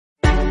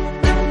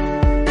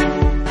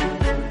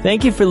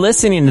Thank you for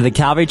listening to the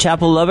Calvary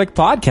Chapel Lubbock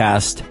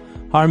podcast.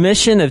 Our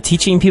mission of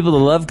teaching people to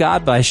love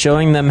God by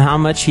showing them how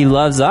much He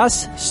loves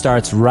us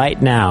starts right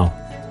now.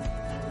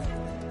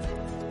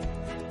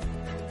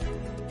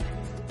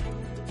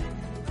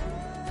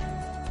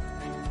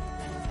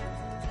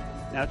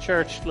 Now,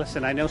 church,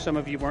 listen, I know some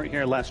of you weren't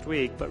here last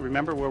week, but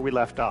remember where we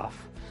left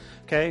off.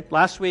 Okay?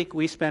 Last week,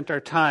 we spent our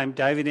time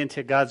diving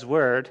into God's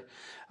Word.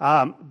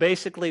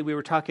 Basically, we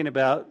were talking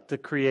about the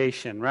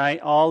creation,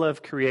 right? All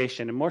of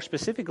creation. And more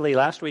specifically,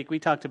 last week, we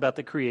talked about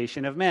the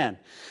creation of man.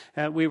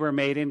 We were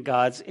made in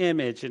God's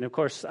image. And of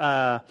course,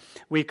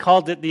 we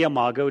called it the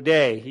Imago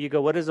Dei. You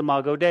go, what is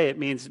Imago Dei? It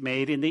means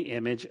made in the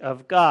image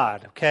of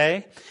God,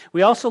 okay?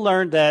 We also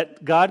learned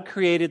that God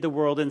created the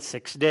world in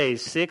 6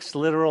 days, 6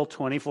 literal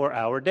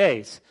 24-hour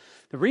days.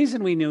 The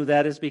reason we knew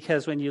that is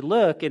because when you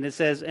look and it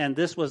says, and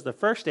this was the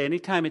first day,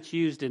 anytime it's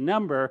used in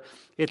number,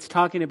 it's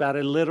talking about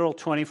a literal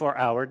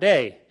 24-hour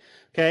day.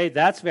 Okay,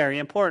 that's very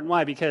important.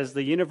 Why? Because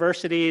the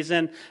universities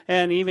and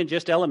even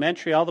just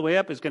elementary all the way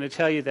up is going to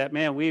tell you that,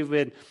 man, we've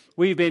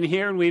been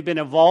here and we've been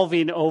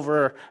evolving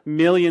over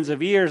millions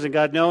of years. And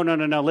God, no.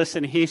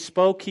 Listen, He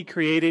spoke, He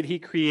created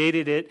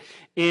it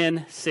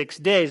in 6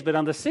 days. But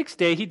on the 6th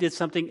day, He did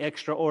something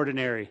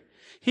extraordinary.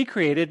 He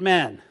created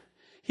man.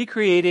 He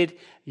created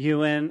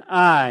you and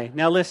I.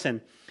 Now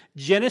listen,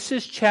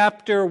 Genesis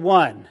chapter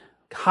 1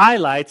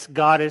 highlights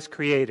God as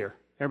creator.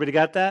 Everybody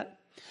got that?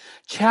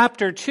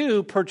 Chapter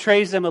 2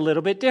 portrays Him a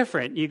little bit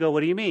different. You go,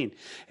 what do you mean?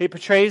 It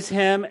portrays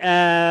Him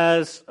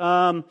as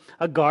a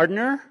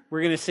gardener.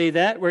 We're going to see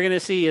that. We're going to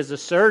see as a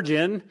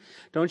surgeon.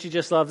 Don't you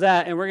just love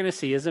that? And we're going to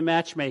see as a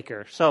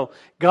matchmaker. So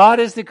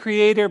God is the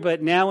creator,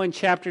 but now in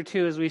chapter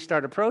 2, as we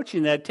start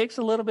approaching that, it takes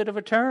a little bit of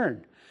a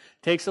turn.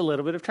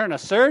 A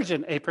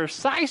surgeon, a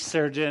precise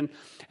surgeon,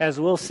 as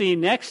we'll see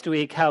next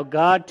week, how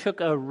God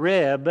took a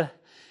rib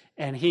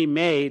and He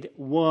made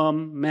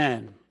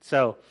woman.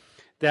 So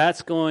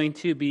that's going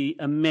to be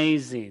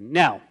amazing.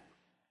 Now,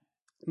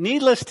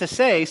 needless to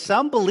say,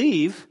 some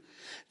believe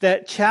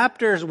that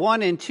chapters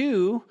 1 and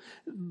 2,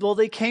 well,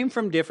 they came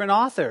from different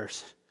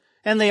authors.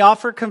 And they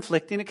offer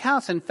conflicting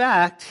accounts. In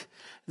fact,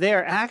 they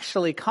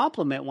actually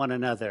complement one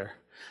another.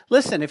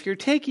 Listen, if you're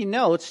taking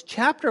notes,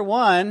 chapter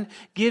 1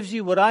 gives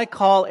you what I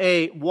call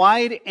a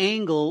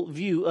wide-angle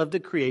view of the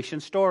creation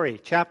story.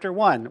 Chapter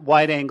 1,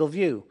 wide-angle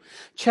view.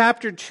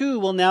 Chapter 2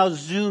 will now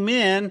zoom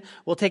in.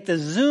 We'll take the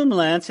zoom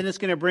lens, and it's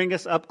going to bring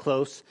us up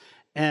close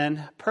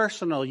and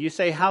personal. You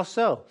say, how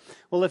so?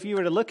 Well, if you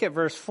were to look at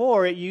verse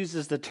 4, it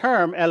uses the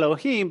term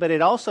Elohim, but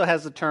it also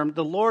has the term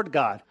the Lord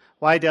God.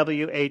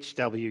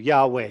 YWHW,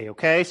 Yahweh,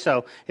 okay?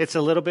 So it's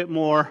a little bit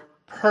more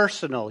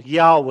personal,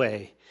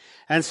 Yahweh.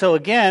 And so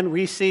again,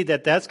 we see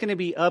that that's going to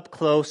be up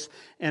close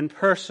and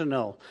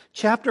personal.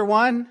 Chapter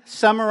 1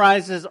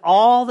 summarizes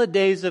all the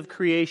days of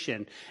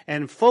creation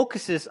and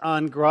focuses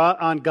on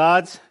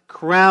God's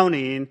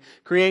crowning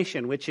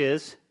creation, which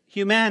is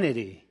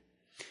humanity.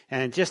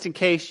 And just in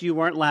case you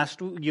weren't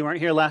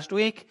here last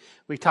week,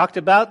 we talked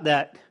about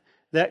that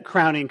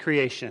crowning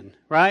creation,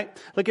 right?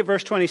 Look at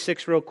verse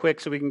 26 real quick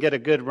so we can get a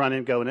good run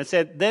and go. And it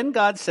said, then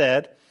God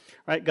said,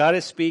 right, God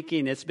is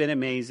speaking. It's been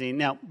amazing.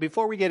 Now,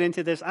 before we get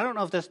into this, I don't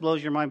know if this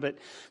blows your mind, but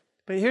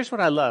here's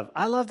what I love.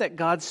 I love that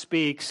God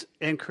speaks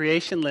and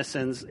creation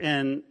listens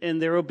and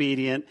they're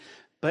obedient.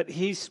 But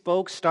He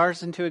spoke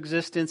stars into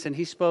existence and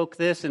He spoke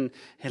this and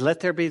let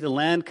there be the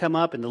land come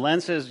up. And the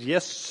land says,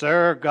 yes,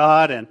 sir,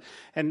 God.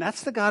 And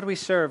that's the God we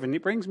serve. And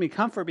it brings me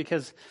comfort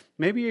because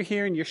maybe you're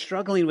here and you're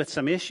struggling with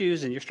some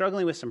issues and you're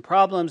struggling with some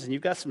problems and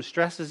you've got some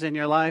stresses in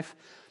your life.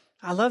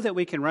 I love that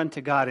we can run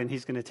to God and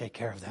He's going to take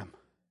care of them.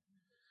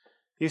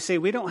 You see,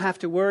 we don't have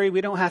to worry. We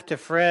don't have to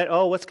fret.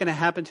 Oh, what's going to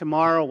happen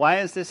tomorrow?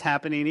 Why is this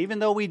happening? Even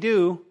though we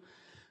do,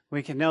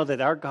 we can know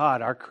that our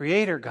God, our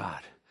Creator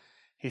God,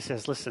 He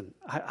says, listen,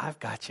 I've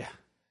got you.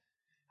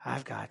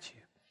 I've got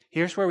you.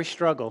 Here's where we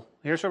struggle.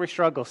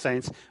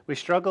 Saints. We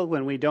struggle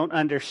when we don't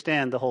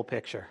understand the whole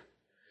picture.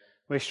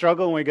 We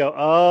struggle when we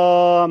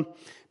go,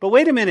 but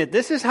wait a minute.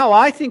 This is how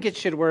I think it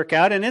should work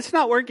out, and it's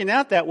not working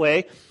out that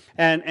way.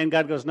 And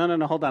God goes,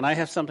 no, hold on. I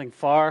have something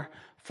far,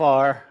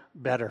 far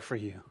better for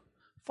you.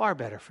 Far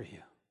better for you.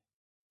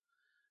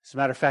 As a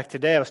matter of fact,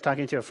 today I was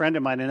talking to a friend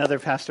of mine, another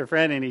pastor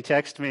friend, and he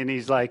texted me and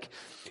he's like,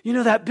 you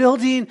know, that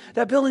building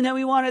that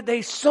we wanted,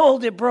 they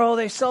sold it, bro.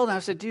 They sold it. I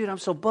said, dude, I'm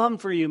so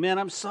bummed for you, man.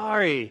 I'm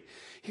sorry.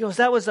 He goes,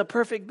 that was a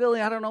perfect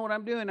building. I don't know what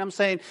I'm doing. I'm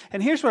saying,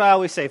 and here's what I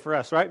always say for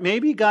us, right?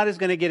 Maybe God is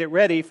going to get it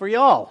ready for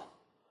y'all.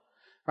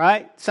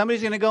 Right?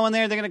 Somebody's going to go in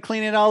there, they're going to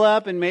clean it all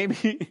up, and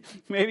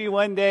maybe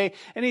one day,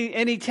 and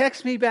he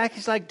texts me back,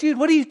 he's like, dude,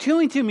 what are you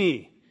doing to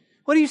me?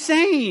 What are you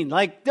saying?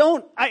 Like,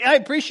 I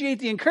appreciate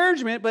the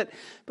encouragement, but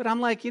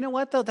I'm like, you know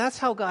what though? That's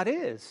how God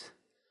is.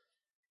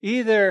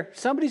 Either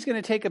somebody's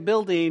going to take a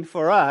building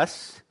for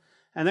us,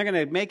 and they're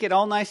going to make it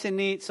all nice and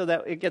neat so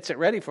that it gets it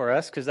ready for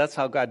us, because that's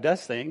how God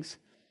does things,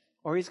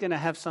 or He's going to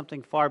have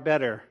something far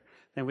better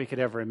than we could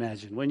ever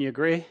imagine. Wouldn't you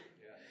agree?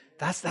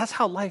 Yeah. That's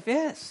how life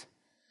is.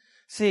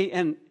 See,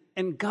 and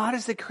God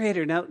is the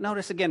creator. Now,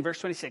 notice again, verse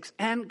 26.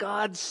 And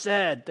God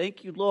said,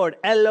 thank you, Lord,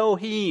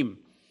 Elohim.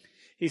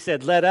 He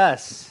said, let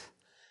us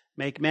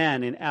make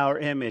man in our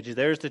image.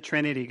 There's the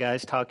Trinity,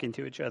 guys, talking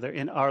to each other,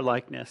 in our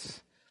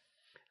likeness.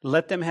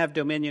 Let them have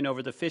dominion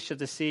over the fish of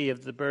the sea,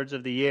 of the birds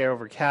of the air,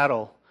 over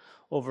cattle,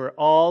 over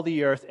all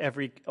the earth,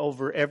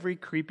 over every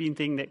creeping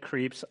thing that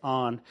creeps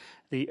on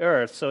the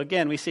earth. So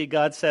again, we see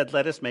God said,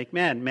 let us make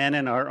man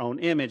in our own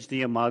image,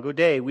 the imago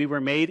Dei. We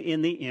were made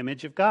in the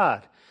image of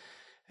God.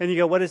 And you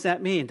go, what does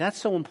that mean?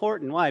 That's so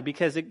important. Why?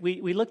 Because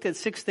we looked at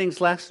 6 things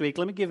last week.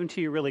 Let me give them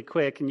to you really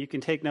quick, and you can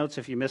take notes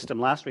if you missed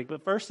them last week.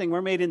 But first thing,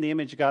 we're made in the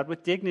image of God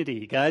with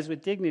dignity. Guys,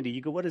 with dignity.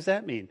 You go, what does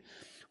that mean?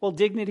 Well,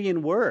 dignity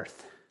and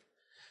worth.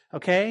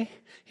 Okay?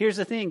 Here's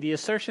the thing. The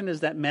assertion is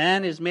that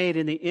man is made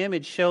in the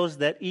image shows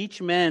that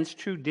each man's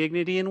true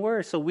dignity and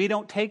worth. So we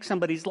don't take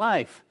somebody's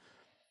life.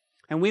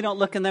 And we don't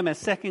look at them as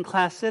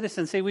second-class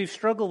citizens. See, we've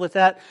struggled with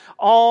that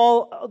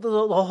all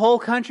the whole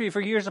country for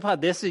years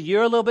apart.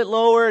 You're a little bit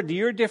lower.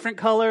 You're a different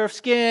color of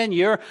skin.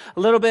 You're a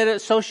little bit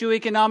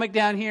socioeconomic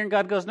down here. And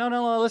God goes,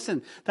 no,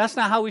 listen. That's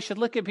not how we should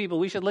look at people.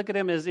 We should look at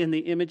them as in the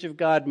image of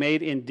God,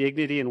 made in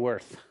dignity and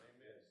worth.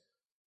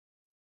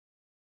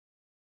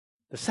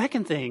 The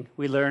second thing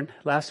we learned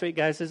last week,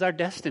 guys, is our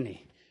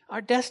destiny. Our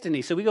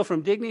destiny. So we go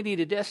from dignity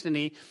to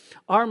destiny.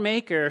 Our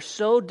Maker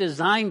so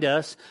designed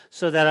us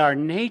so that our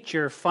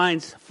nature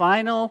finds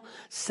final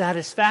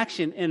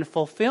satisfaction and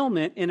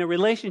fulfillment in a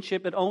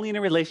relationship, but only in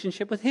a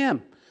relationship with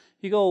Him.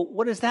 You go,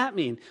 what does that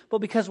mean? Well,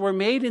 because we're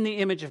made in the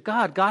image of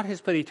God. God has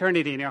put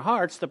eternity in our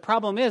hearts. The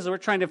problem is we're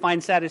trying to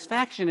find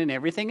satisfaction in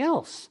everything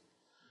else.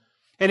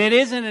 And it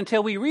isn't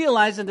until we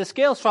realize and the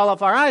scales fall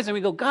off our eyes and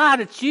we go, God,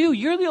 it's you.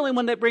 You're the only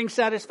one that brings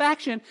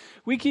satisfaction.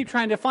 We keep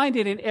trying to find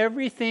it in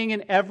everything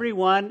and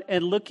everyone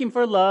and looking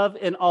for love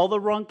in all the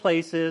wrong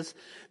places.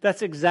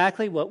 That's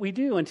exactly what we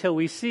do until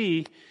we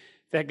see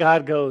that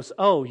God goes,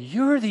 oh,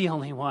 you're the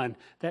only one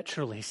that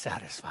truly is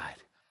satisfied.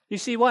 You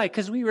see why?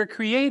 Because we were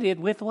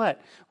created with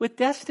what? With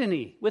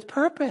destiny, with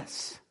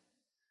purpose.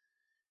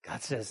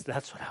 God says,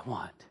 that's what I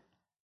want.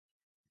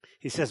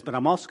 He says, but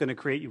I'm also going to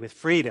create you with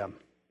freedom.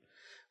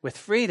 With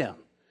freedom.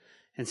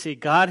 And see,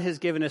 God has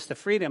given us the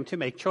freedom to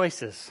make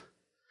choices,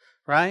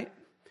 right?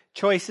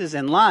 Choices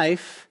in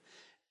life.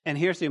 And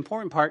here's the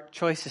important part,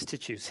 choices to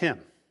choose Him.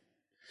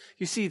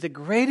 You see, the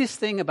greatest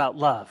thing about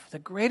love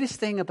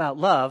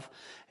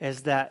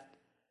is that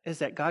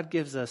God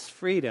gives us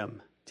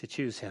freedom to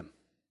choose Him.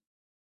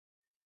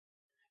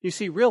 You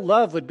see, real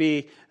love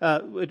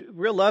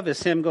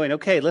is Him going,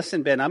 okay,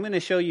 listen, Ben, I'm going to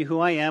show you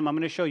who I am. I'm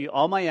going to show you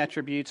all my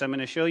attributes. I'm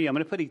going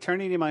to put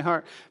eternity in my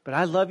heart. But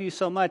I love you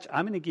so much,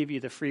 I'm going to give you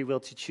the free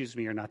will to choose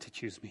me or not to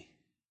choose me.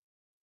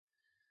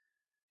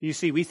 You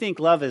see, we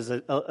think love is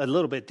a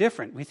little bit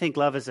different. We think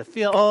love is a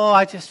feel. Oh,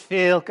 I just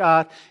feel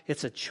God.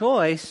 It's a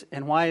choice.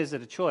 And why is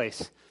it a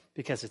choice?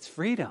 Because it's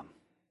freedom.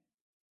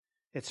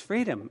 It's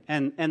freedom.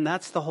 And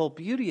that's the whole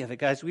beauty of it,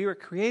 guys. We were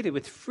created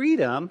with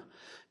freedom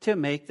to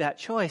make that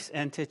choice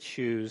and to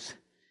choose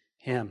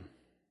Him.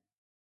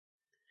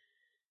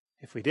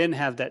 If we didn't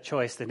have that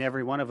choice, then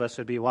every one of us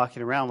would be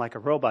walking around like a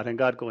robot and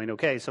God going,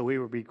 okay, so we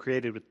would be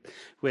created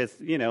with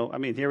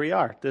here we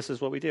are. This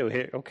is what we do.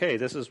 Here, okay,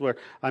 this is where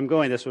I'm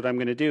going. This is what I'm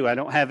going to do. I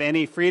don't have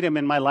any freedom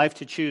in my life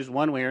to choose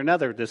one way or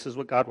another. This is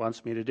what God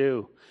wants me to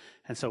do.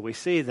 And so we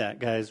see that,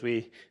 guys.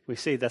 We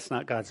see that's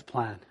not God's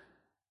plan.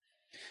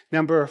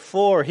 Number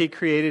 4, He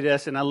created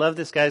us, and I love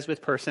this, guys,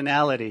 with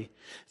personality.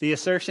 The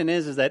assertion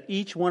is that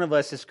each one of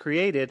us is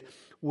created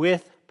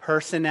with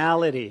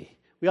personality.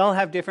 We all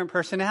have different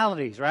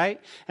personalities, right?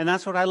 And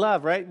that's what I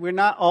love, right? We're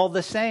not all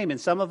the same. And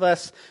some of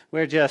us,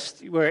 we're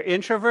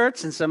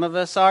introverts, and some of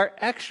us are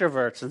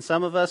extroverts, and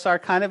some of us are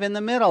kind of in the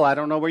middle. I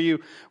don't know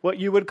what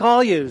you would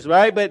call yous,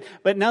 right?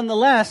 But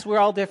nonetheless, we're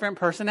all different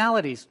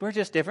personalities. We're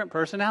just different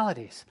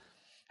personalities.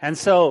 And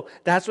so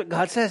that's what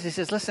God says. He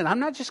says, listen, I'm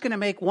not just going to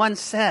make one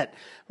set,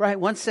 right?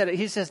 One set.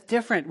 He says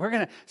different.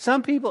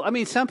 Some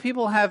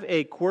people have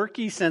a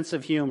quirky sense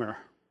of humor.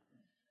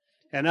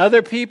 And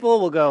other people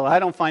will go, I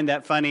don't find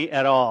that funny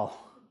at all.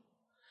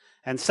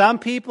 And some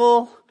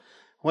people,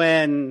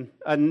 when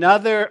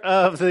another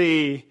of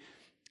the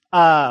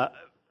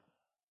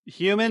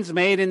humans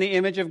made in the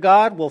image of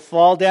God will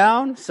fall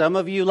down, some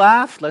of you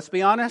laugh, let's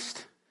be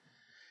honest.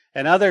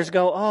 And others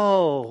go,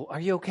 oh, are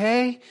you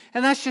okay?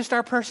 And that's just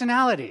our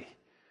personality,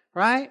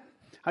 right?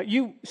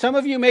 Some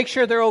of you make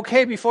sure they're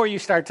okay before you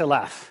start to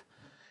laugh,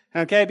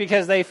 okay?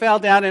 Because they fell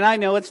down, and I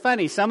know it's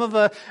funny.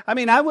 there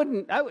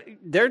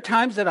are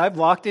times that I've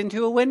walked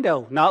into a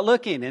window, not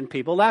looking, and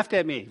people laughed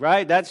at me,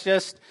 right? That's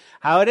just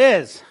how it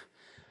is.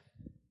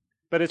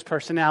 But it's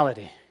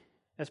personality.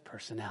 It's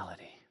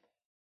personality.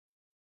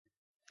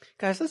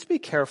 Guys, let's be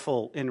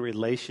careful in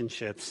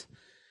relationships.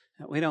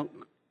 We don't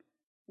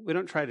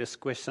try to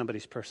squish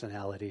somebody's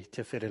personality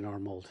to fit in our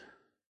mold.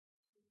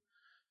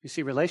 You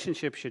see,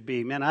 relationships should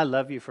be, man, I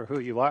love you for who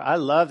you are. I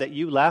love that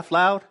you laugh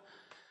loud,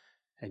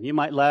 and you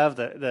might laugh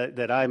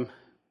that I'm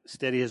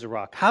steady as a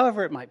rock,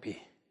 however it might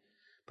be.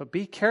 But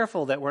be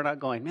careful that we're not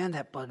going, man,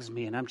 that bugs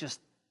me, and I'm just,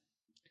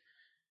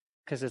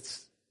 because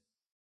it's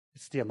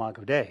the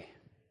Imago Dei.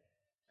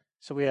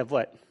 So we have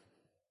what?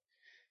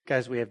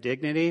 Guys, we have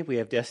dignity, we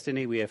have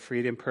destiny, we have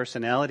freedom,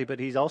 personality, but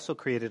He's also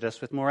created us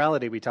with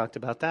morality. We talked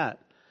about that.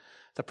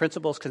 The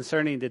principles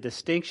concerning the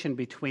distinction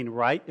between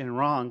right and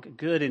wrong,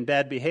 good and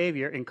bad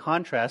behavior, in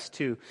contrast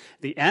to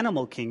the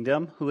animal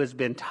kingdom, who has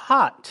been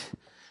taught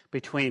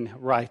between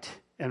right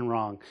and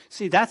wrong.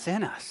 See, that's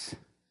in us.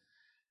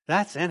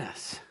 That's in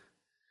us.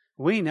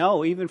 We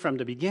know even from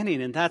the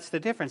beginning, and that's the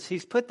difference.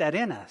 He's put that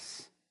in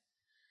us.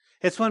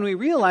 It's when we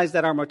realize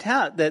that our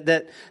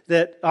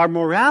that our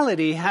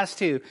morality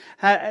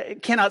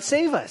cannot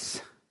save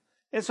us.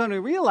 It's when we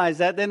realize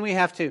that, then we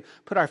have to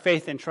put our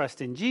faith and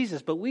trust in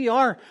Jesus. But we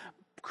are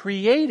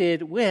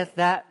created with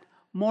that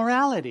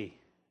morality.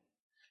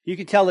 You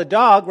can tell a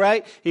dog,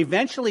 right?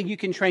 Eventually you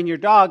can train your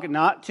dog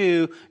not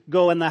to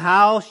go in the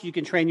house. You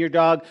can train your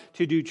dog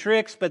to do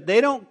tricks, but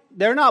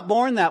they're not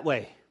born that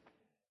way.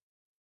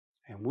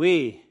 And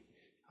we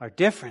are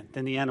different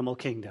than the animal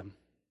kingdom.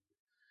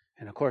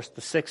 And of course,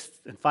 the sixth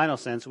and final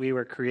sense, we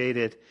were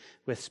created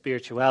with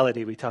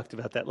spirituality. We talked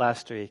about that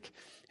last week.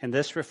 And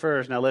this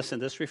refers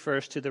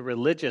to the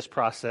religious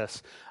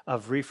process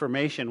of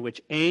reformation,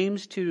 which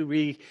aims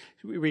to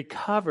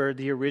recover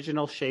the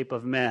original shape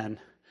of man,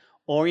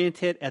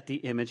 oriented at the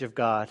image of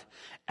God,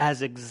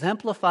 as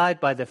exemplified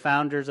by the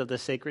founders of the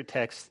sacred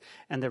texts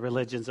and the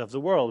religions of the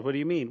world. What do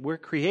you mean? We're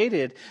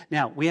created.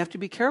 Now, we have to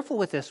be careful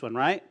with this one,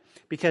 right?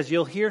 Because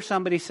you'll hear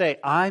somebody say,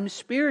 I'm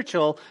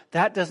spiritual.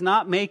 That does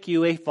not make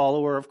you a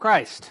follower of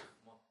Christ.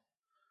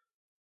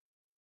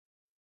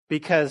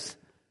 Because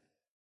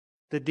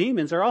the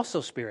demons are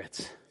also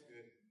spirits.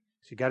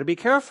 So you got to be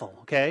careful,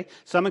 okay?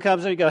 Someone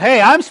comes and you go, hey,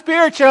 I'm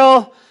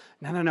spiritual.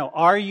 No.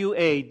 Are you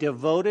a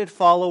devoted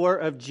follower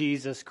of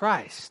Jesus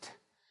Christ?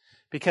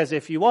 Because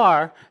if you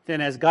are,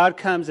 then as God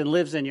comes and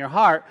lives in your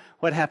heart,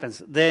 what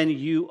happens? Then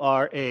you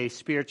are a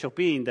spiritual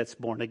being that's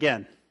born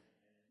again.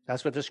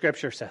 That's what the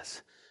scripture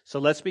says. So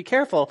let's be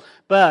careful.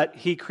 But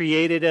He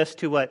created us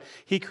to what?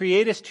 He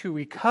created us to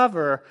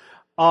recover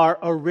our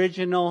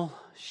original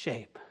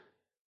shape.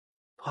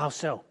 How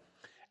so?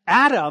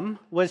 Adam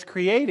was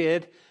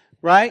created,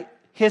 right?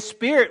 His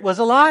spirit was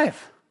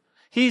alive.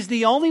 He's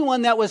the only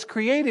one that was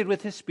created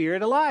with his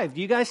spirit alive.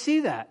 Do you guys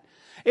see that?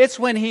 It's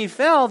when he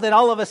fell that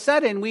all of a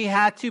sudden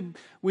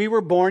we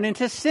were born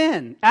into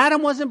sin.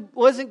 Adam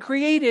wasn't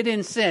created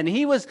in sin.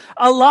 He was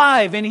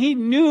alive and he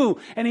knew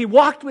and he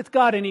walked with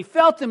God and he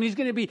felt Him. He's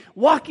going to be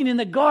walking in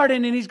the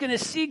garden and he's going to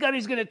see God.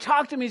 He's going to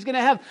talk to Him. He's going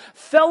to have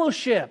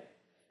fellowship.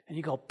 And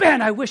you go,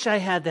 Ben, I wish I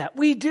had that.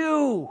 We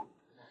do.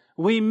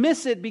 We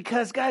miss it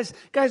because, guys,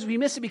 we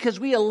miss it because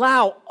we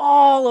allow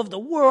all of the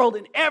world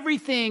and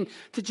everything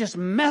to just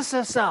mess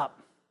us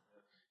up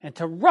and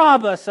to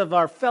rob us of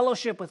our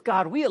fellowship with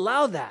God. We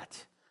allow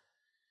that.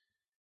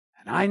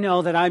 And I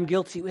know that I'm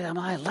guilty with Him.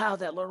 I allow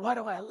that, Lord. Why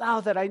do I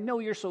allow that? I know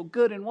You're so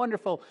good and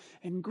wonderful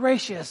and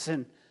gracious.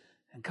 And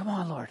come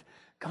on, Lord.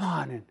 Come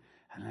on.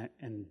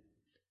 And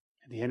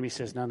the enemy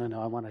says, no.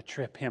 I want to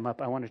trip him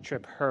up. I want to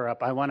trip her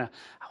up. I want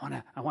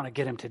to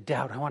get him to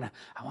doubt. I want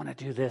to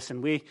do this.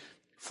 And we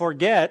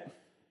forget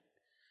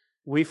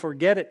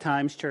at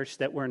times, church,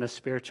 that we're in a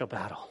spiritual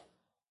battle.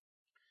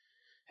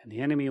 And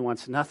the enemy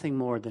wants nothing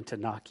more than to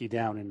knock you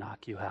down and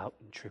knock you out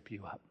and trip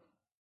you up.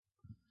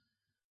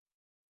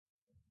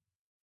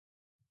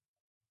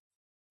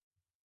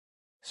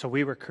 So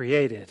we were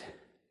created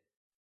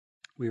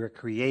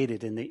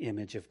in the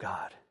image of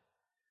God.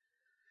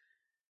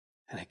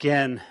 And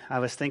again, I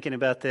was thinking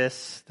about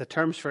this. The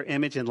terms for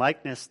image and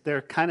likeness,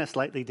 they're kind of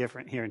slightly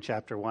different here in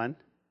chapter 1.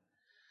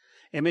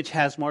 Image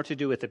has more to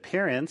do with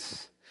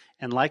appearance,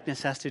 and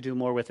likeness has to do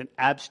more with an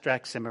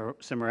abstract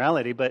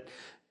similarity, but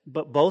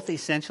both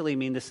essentially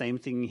mean the same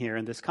thing here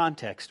in this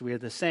context. We are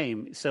the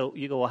same. So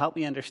you go, well, help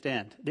me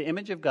understand. The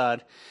image of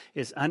God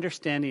is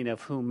understanding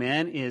of who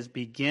man is,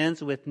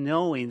 begins with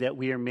knowing that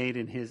we are made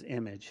in His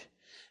image.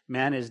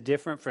 Man is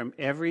different from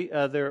every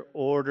other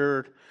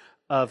order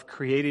of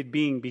created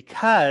being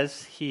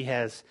because he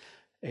has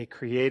a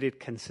created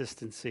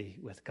consistency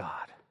with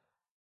God.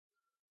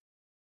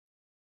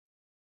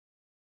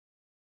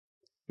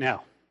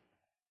 Now,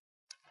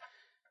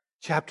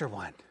 chapter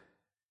 1.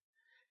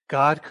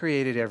 God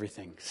created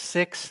everything.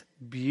 6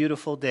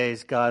 beautiful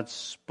days God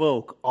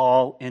spoke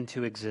all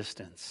into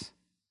existence.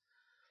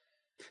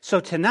 So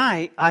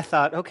tonight, I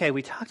thought, okay,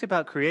 we talked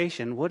about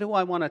creation. What do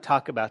I want to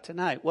talk about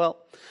tonight? Well,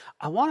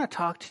 I want to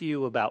talk to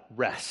you about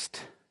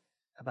rest.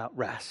 About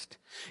rest.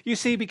 You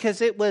see,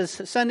 because it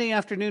was Sunday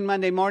afternoon,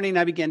 Monday morning,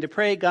 I began to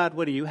pray, God,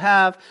 what do you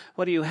have?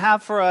 What do you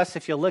have for us?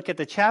 If you look at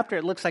the chapter,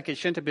 it looks like it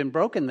shouldn't have been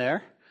broken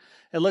there.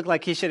 It looked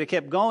like He should have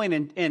kept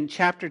going, and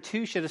chapter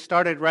 2 should have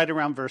started right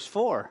around verse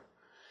 4.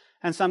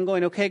 And so I'm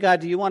going, okay, God,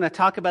 do you want to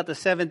talk about the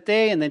seventh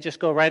day and then just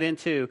go right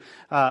into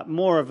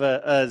more of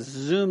a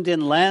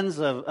zoomed-in lens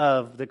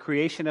of the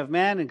creation of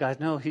man? And God,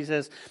 no, He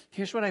says,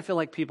 here's what I feel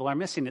like people are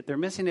missing it. They're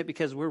missing it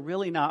because we're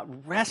really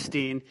not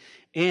resting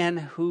in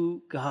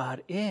who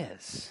God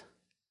is.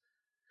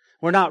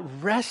 We're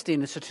not resting.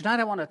 And so tonight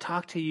I want to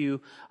talk to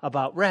you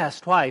about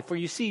rest. Why? For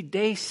you see,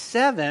 day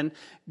 7,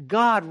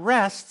 God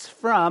rests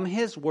from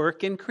His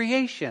work in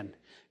creation.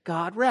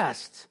 God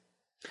rests.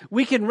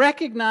 We can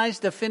recognize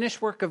the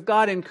finished work of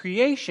God in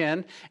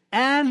creation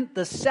and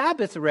the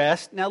Sabbath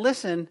rest. Now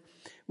listen,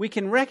 we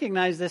can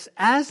recognize this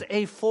as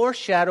a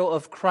foreshadow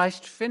of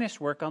Christ's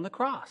finished work on the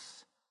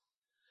cross.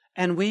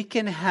 And we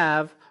can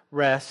have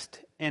rest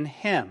in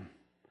Him.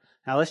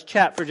 Now let's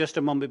chat for just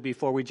a moment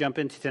before we jump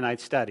into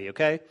tonight's study,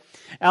 okay?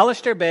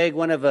 Alistair Begg,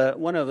 one of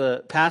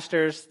the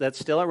pastors that's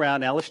still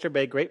around, Alistair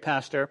Begg, great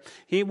pastor,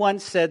 he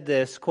once said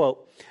this,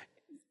 quote,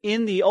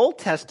 "In the Old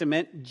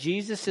Testament,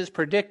 Jesus is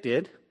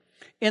predicted.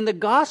 In the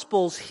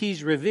Gospels,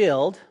 He's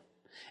revealed.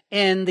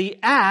 In the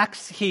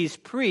Acts, He's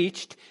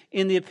preached.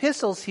 In the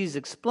epistles, He's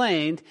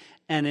explained.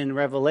 And in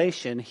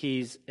Revelation,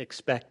 He's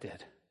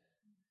expected."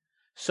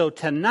 So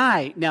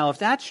tonight, now if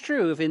that's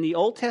true, if in the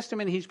Old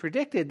Testament He's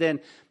predicted,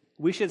 then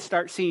we should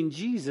start seeing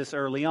Jesus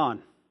early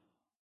on.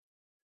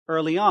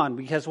 Early on,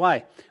 because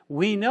why?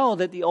 We know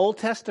that the Old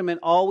Testament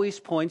always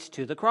points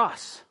to the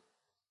cross.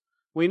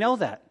 We know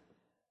that.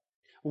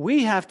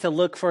 We have to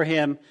look for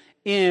Him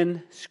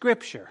in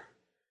Scripture.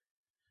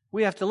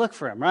 We have to look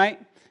for Him,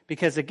 right?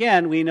 Because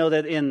again, we know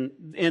that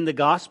in the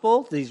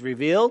Gospel, He's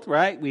revealed,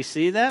 right? We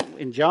see that.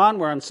 In John,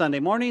 we're on Sunday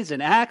mornings. In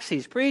Acts,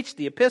 He's preached.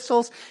 The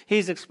epistles,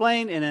 He's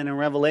explained. And then in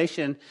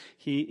Revelation,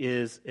 He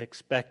is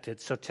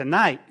expected. So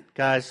tonight,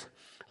 guys,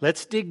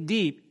 let's dig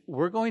deep.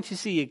 We're going to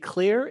see a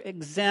clear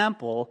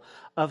example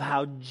of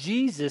how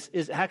Jesus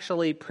is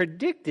actually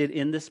predicted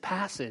in this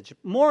passage.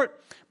 More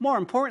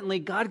importantly,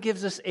 God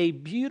gives us a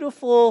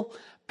beautiful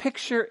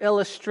picture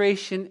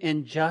illustration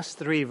in just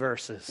 3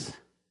 verses.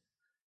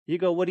 You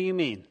go, what do you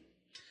mean?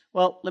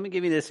 Well, let me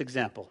give you this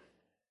example.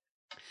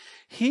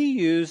 He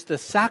used the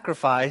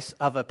sacrifice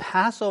of a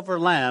Passover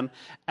lamb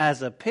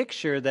as a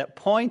picture that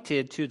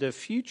pointed to the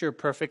future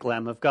perfect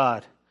Lamb of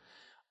God.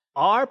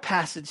 Our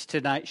passage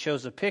tonight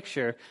shows a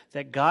picture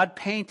that God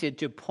painted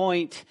to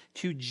point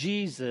to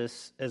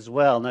Jesus as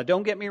well. Now,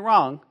 don't get me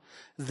wrong.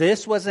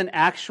 This was an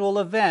actual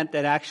event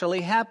that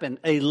actually happened.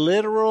 A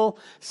literal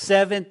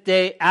 7th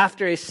day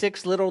after a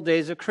 6 literal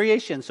days of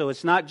creation. So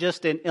it's not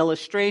just an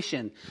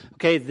illustration.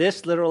 Okay,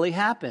 this literally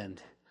happened,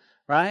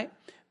 right?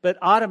 But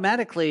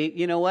automatically,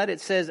 you know what?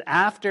 It says in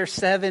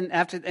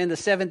the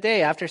 7th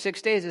day, after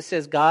 6 days, it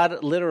says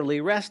God literally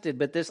rested.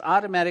 But this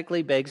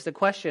automatically begs the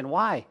question,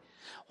 why?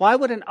 Why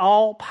would an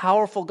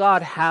all-powerful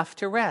God have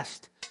to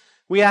rest?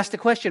 We ask the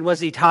question, was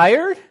He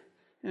tired?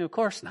 And of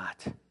course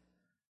not.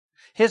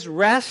 His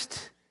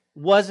rest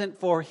wasn't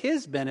for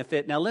His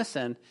benefit. Now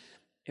listen,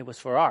 it was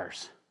for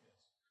ours.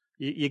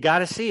 You got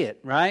to see it,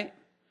 right?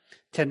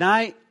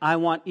 Tonight, I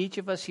want each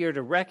of us here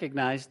to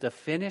recognize the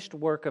finished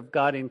work of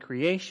God in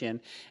creation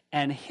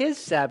and His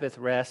Sabbath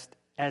rest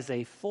as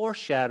a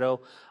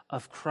foreshadow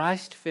of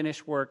Christ's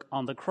finished work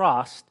on the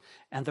cross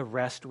and the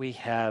rest we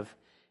have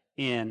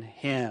in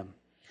Him.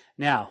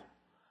 Now,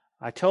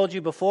 I told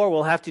you before,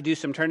 we'll have to do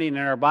some turning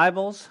in our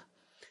Bibles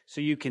so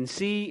you can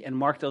see and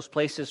mark those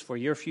places for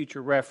your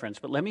future reference.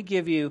 But let me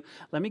give you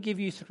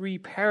 3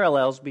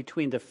 parallels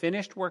between the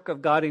finished work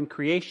of God in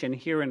creation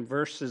here in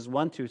verses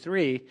 1 through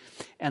 3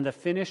 and the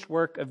finished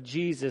work of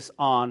Jesus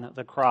on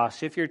the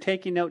cross. If you're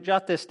taking note,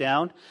 jot this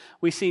down.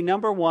 We see,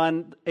 number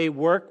 1, a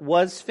work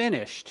was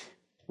finished.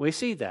 We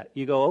see that.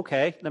 You go,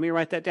 okay, let me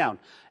write that down.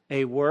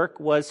 A work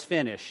was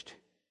finished.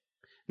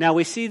 Now,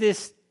 we see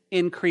this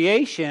in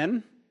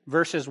creation,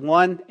 verses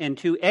 1 and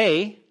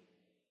 2a,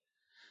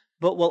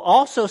 but we'll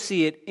also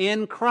see it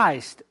in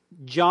Christ,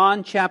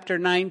 John chapter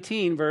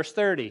 19, verse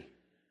 30.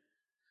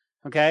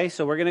 Okay,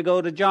 so we're going to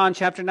go to John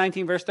chapter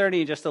 19, verse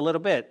 30 in just a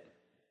little bit.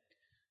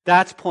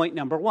 That's point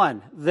number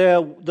 1.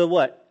 The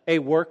what? A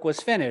work was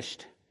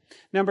finished.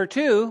 Number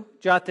 2,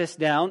 jot this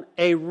down,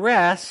 a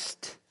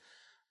rest,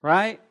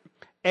 right?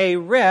 A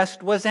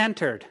rest was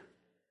entered.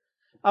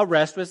 A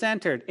rest was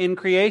entered. In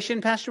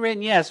creation, Pastor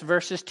Rayton, yes,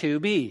 verses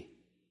 2b.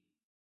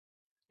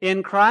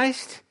 In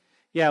Christ,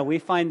 yeah, we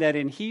find that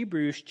in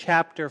Hebrews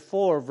chapter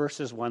 4,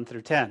 verses 1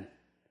 through 10.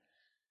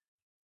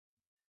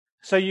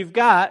 So you've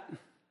got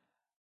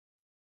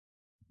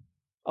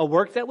a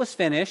work that was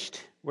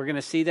finished. We're going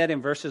to see that in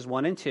verses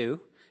 1 and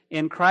 2.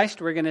 In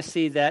Christ, we're going to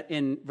see that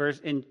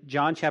in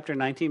John chapter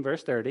 19,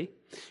 verse 30.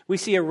 We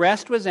see a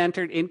rest was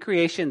entered in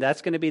creation.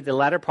 That's going to be the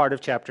latter part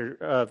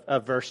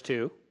of verse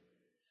 2.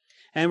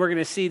 And we're going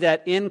to see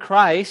that in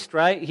Christ,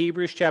 right?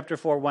 Hebrews chapter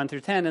 4, 1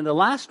 through 10. And the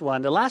last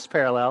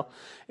parallel,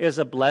 is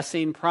a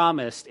blessing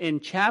promised. In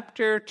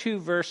chapter 2,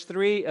 verse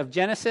 3 of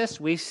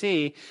Genesis, we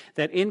see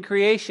that in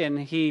creation,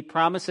 He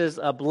promises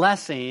a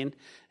blessing.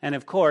 And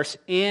of course,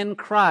 in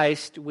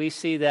Christ, we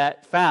see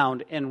that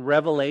found in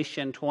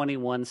Revelation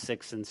 21,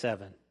 6 and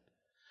 7.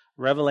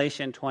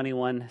 Revelation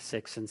 21,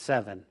 6 and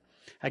 7.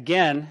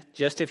 Again,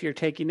 just if you're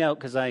taking note,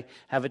 because I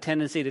have a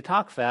tendency to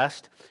talk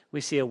fast,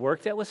 we see a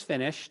work that was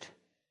finished,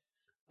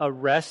 a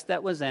rest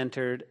that was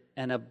entered,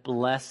 and a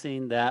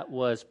blessing that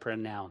was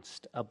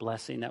pronounced. A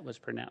blessing that was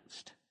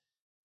pronounced.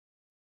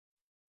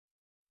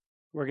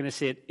 We're going to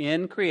see it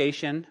in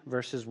creation,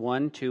 verses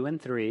 1, 2,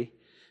 and 3,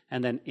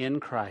 and then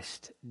in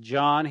Christ,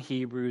 John,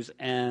 Hebrews,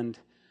 and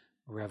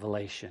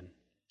Revelation.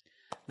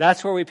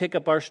 That's where we pick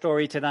up our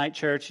story tonight,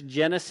 church.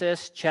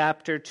 Genesis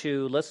chapter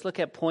 2. Let's look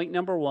at point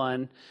number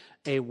 1.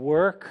 A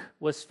work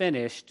was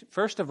finished.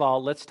 First of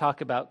all, let's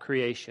talk about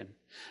creation.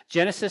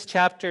 Genesis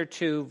chapter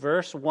 2,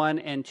 verse 1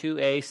 and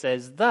 2a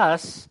says,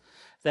 "Thus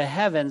the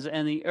heavens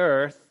and the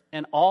earth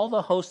and all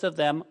the hosts of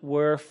them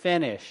were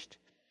finished.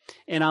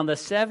 And on the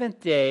seventh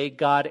day,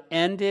 God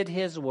ended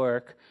his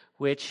work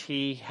which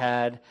he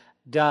had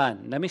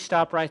done." Let me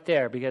stop right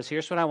there, because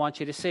here's what I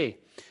want you to see.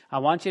 I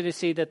want you to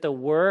see that the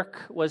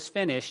work was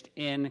finished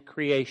in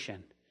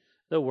creation.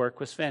 The work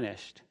was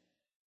finished.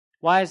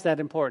 Why is that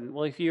important?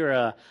 Well, if you're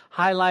a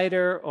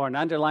highlighter or an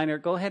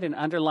underliner, go ahead and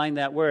underline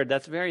that word.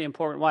 That's very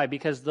important. Why?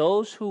 Because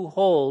those who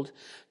hold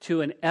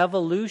to an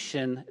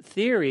evolution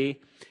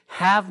theory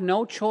have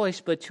no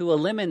choice but to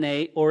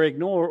eliminate or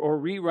ignore or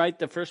rewrite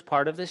the first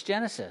part of this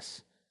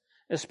Genesis,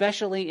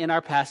 especially in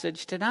our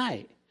passage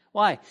tonight.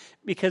 Why?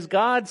 Because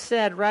God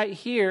said right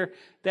here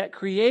that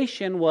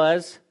creation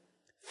was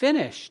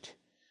finished.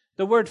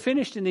 The word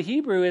finished in the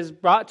Hebrew is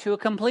brought to a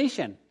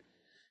completion.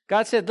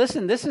 God said,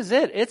 listen, this is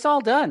it. It's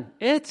all done.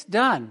 It's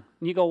done.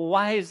 And you go,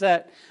 why is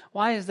that?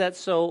 Why is that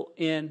so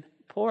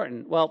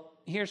important? Well,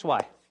 here's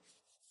why.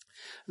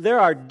 There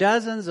are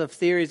dozens of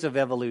theories of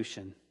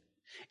evolution,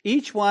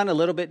 each one a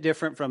little bit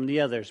different from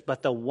the others.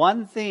 But the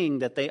one thing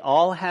that they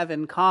all have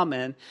in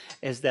common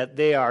is that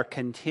they are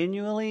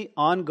continually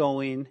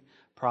ongoing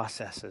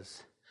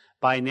processes.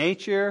 By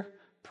nature,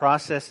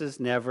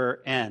 processes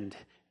never end,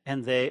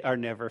 and they are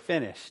never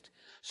finished.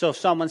 So if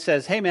someone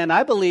says, hey man,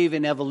 I believe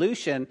in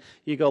evolution,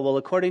 you go, well,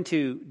 according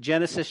to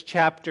Genesis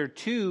chapter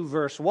 2,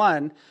 verse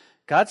 1,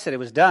 God said it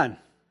was done.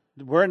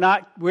 We're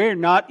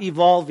not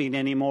evolving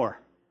anymore.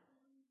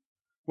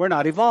 We're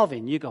not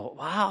evolving. You go,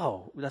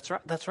 wow, that's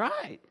right. That's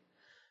right.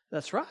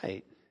 That's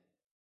right.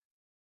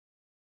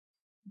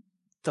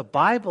 The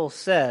Bible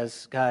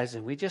says, guys,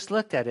 and we just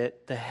looked at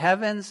it, the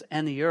heavens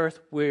and the earth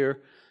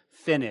were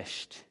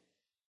finished.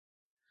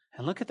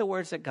 And look at the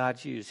words that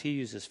God used. He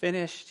uses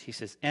finished, he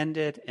says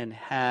ended, and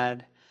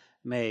had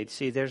made.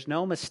 See, there's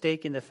no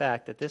mistake in the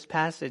fact that this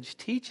passage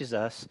teaches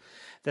us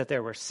that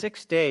there were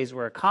 6 days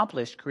were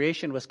accomplished,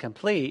 creation was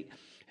complete,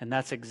 and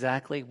that's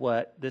exactly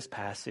what this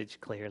passage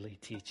clearly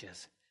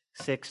teaches.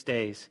 6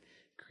 days,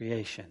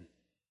 creation.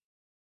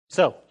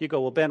 So, you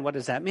go, well, Ben, what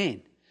does that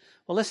mean?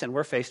 Well, listen,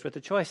 we're faced with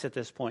a choice at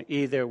this point.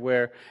 Either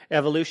where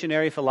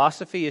evolutionary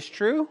philosophy is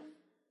true,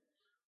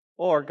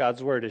 or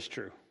God's Word is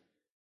true.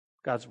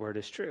 God's Word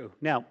is true.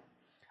 Now,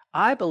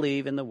 I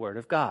believe in the Word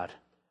of God.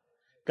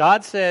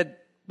 God said,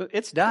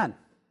 it's done.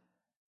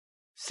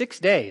 6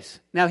 days.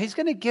 Now, He's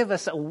going to give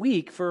us a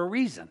week for a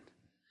reason.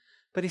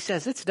 But He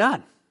says, it's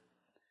done.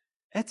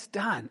 It's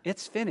done.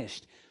 It's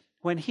finished.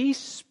 When He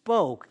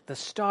spoke the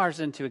stars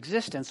into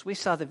existence, we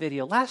saw the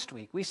video last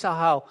week. We saw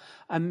how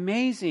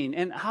amazing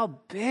and how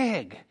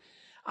big.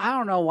 I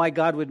don't know why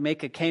God would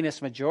make a Canis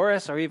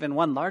Majoris or even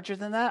one larger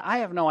than that. I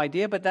have no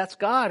idea, but that's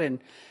God,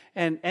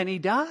 and He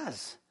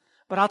does.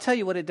 But I'll tell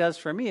you what it does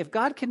for me. If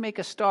God can make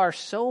a star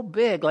so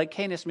big like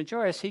Canis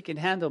Majoris, He can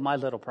handle my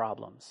little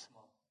problems.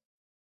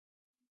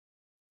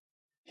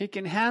 He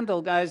can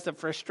handle, guys, the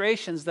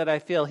frustrations that I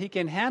feel. He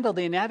can handle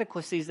the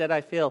inadequacies that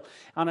I feel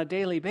on a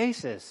daily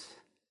basis.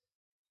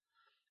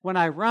 When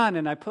I run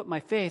and I put my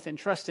faith and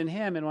trust in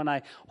Him, and when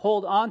I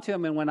hold on to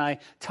Him, and when I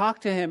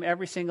talk to Him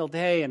every single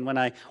day, and when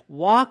I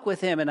walk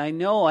with Him, and I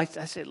know, I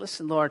say,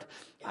 listen, Lord,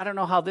 I don't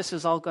know how this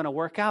is all going to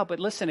work out, but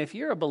listen, if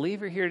you're a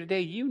believer here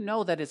today, you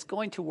know that it's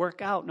going to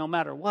work out no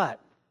matter what.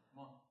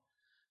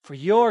 For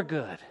your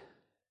good.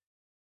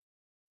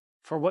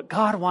 For what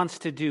God wants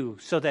to do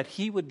so that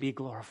He would be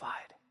glorified.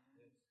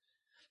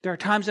 There are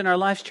times in our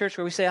lives, church,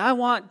 where we say, I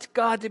want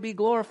God to be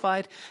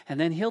glorified. And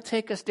then He'll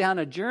take us down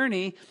a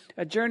journey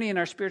in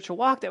our spiritual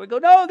walk that we go,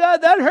 no, God,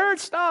 that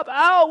hurts. Stop.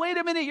 Ow, wait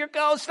a minute. You're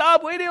going,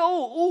 stop. Wait.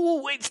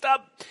 Wait,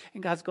 stop.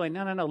 And God's going,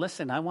 no.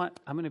 Listen, I'm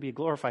going to be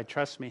glorified.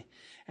 Trust me.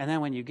 And then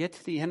when you get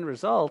to the end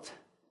result,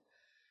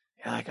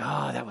 you're like,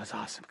 oh, that was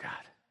awesome, God.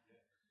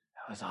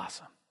 That was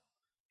awesome.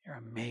 You're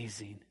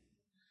amazing.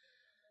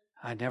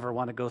 I never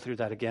want to go through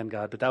that again,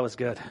 God, but that was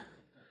good.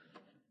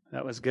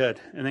 That was good.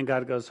 And then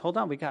God goes, hold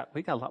on, we got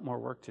a lot more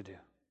work to do.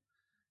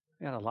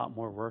 We got a lot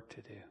more work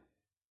to do.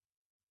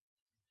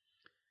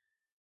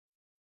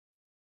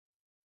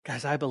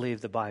 Guys, I believe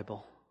the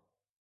Bible.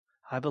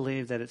 I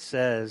believe that it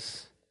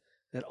says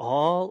that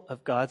all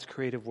of God's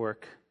creative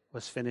work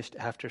was finished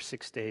after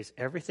 6 days.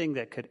 Everything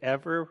that could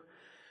ever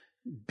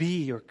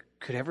be or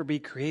could ever be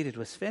created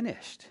was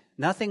finished.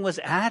 Nothing was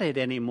added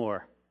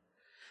anymore.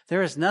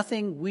 There is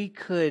nothing we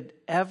could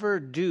ever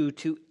do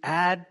to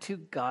add to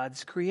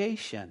God's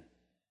creation.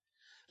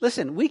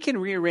 Listen, we can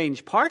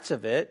rearrange parts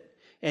of it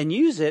and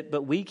use it,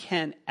 but we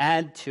can't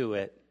add to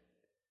it.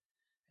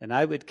 And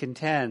I would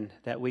contend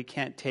that we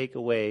can't take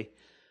away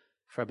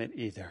from it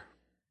either.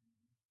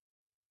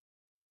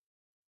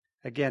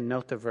 Again,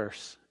 note the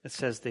verse. It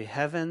says the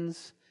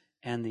heavens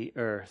and the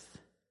earth.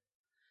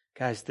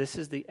 Guys, this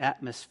is the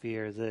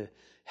atmosphere, the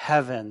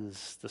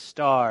heavens, the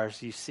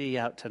stars you see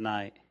out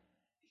tonight.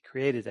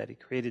 Created that. He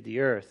created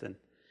the earth and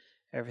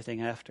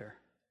everything after.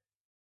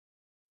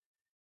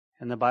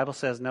 And the Bible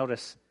says,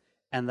 notice,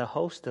 and the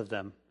host of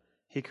them.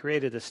 He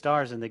created the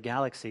stars and the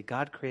galaxy.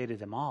 God created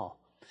them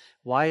all.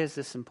 Why is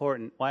this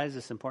important? Why is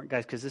this important,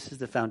 guys? Because this is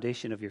the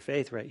foundation of your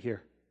faith right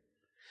here.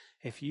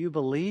 If you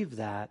believe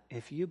that,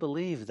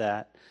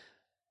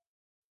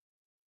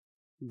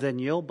 then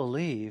you'll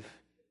believe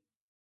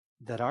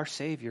that our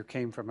Savior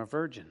came from a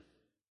virgin.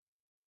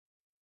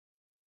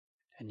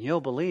 And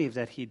you'll believe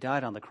that He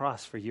died on the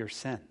cross for your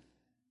sin.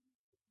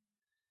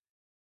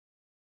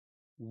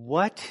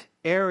 What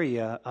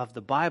area of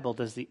the Bible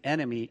does the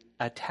enemy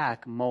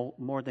attack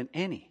more than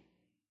any?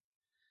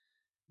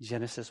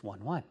 Genesis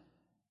 1:1.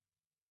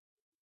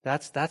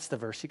 That's the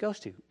verse he goes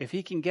to. If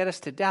he can get us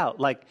to doubt,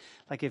 like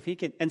if he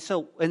can, and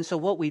so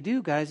what we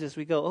do, guys, is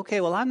we go, okay,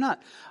 well, I'm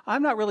not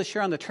really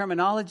sure on the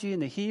terminology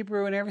and the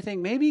Hebrew and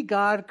everything. Maybe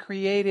God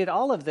created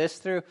all of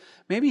this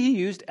maybe He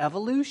used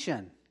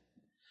evolution.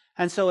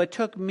 And so it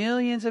took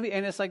millions of,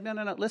 and it's like, no,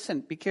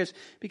 listen, because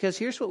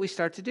here's what we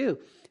start to do.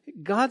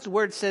 God's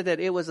word said that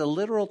it was a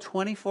literal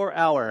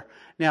 24-hour.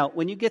 Now,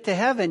 when you get to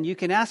heaven, you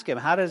can ask Him,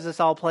 how does this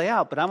all play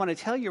out? But I want to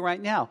tell you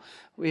right now,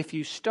 if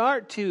you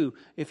start to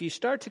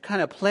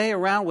kind of play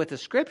around with the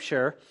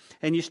Scripture,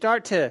 and you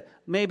start to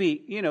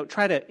maybe,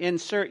 try to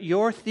insert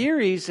your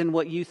theories in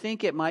what you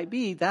think it might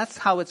be, that's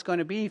how it's going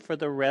to be for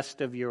the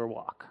rest of your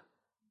walk.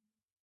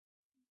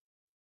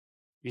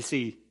 You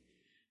see,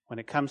 when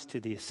it comes to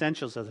the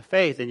essentials of the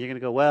faith, and you're going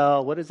to go,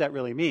 well, what does that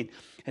really mean?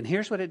 And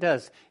here's what it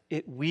does.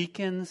 It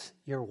weakens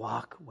your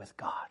walk with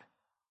God.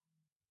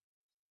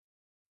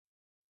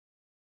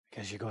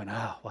 Because you're going,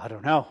 well, I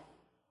don't know.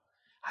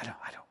 I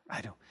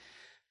don't.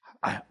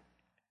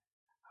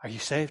 Are you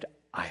saved?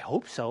 I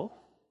hope so.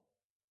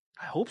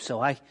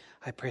 I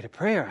prayed a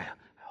prayer. I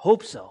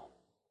hope so.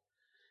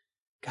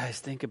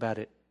 Guys, think about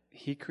it.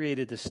 He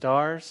created the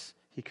stars.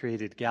 He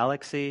created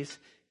galaxies.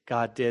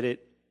 God did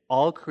it.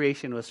 All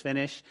creation was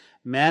finished.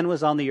 Man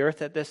was on the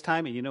earth at this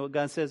time. And you know what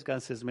God says?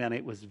 God says, man,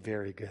 it was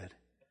very good.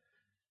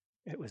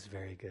 It was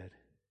very good.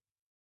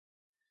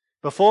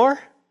 Before,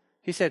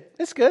 He said,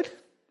 that's good.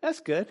 That's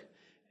good.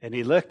 And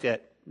He looked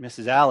at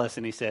Mrs. Alice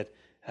and He said,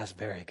 that's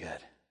very good.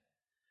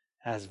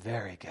 That's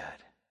very good.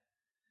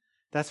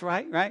 That's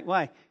right?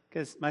 Why?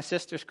 Because my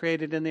sister's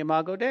created in the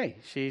Imago Dei.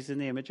 She's in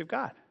the image of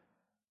God.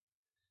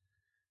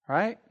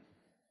 Right?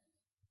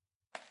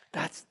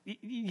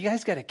 You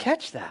guys got to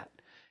catch that.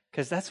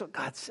 Because that's what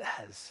God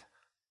says.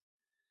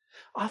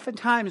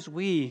 Oftentimes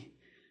we,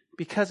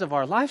 because of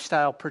our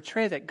lifestyle,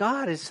 portray that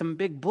God is some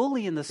big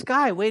bully in the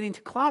sky waiting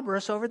to clobber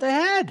us over the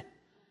head.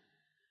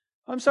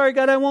 I'm sorry,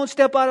 God, I won't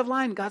step out of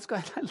line. God's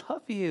going, I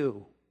love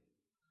you.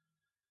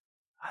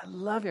 I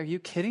love you. Are you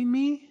kidding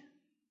me?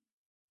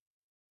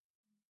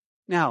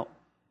 Now,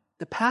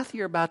 the path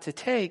you're about to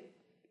take,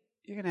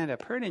 you're going to end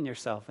up hurting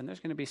yourself, and there's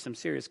going to be some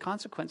serious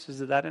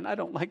consequences of that, and I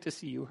don't like to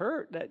see you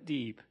hurt that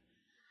deep.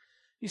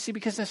 You see,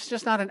 because it's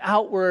just not an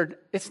outward,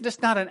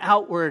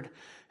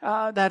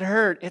 that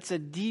hurt. It's a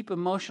deep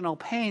emotional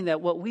pain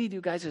that what we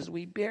do, guys, is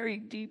we bury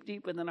deep,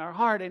 deep within our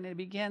heart, and it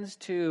begins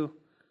to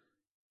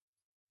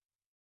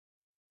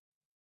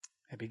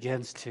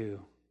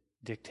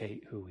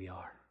dictate who we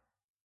are.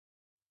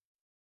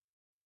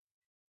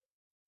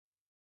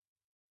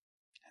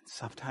 And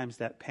sometimes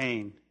that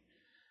pain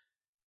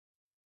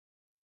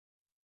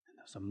and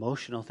those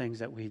emotional things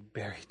that we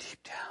bury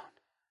deep down,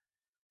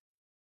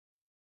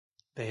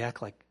 it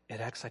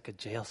acts like a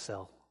jail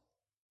cell,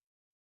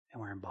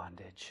 and we're in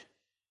bondage.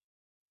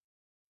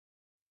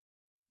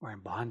 We're in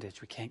bondage.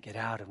 We can't get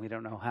out, and we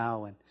don't know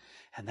how,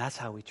 and that's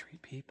how we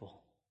treat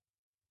people.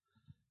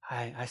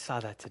 I saw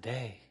that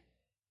today.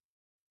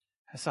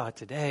 I saw it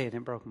today, and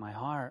it broke my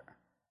heart.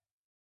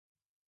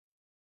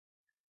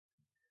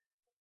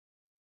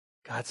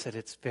 God said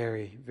it's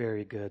very,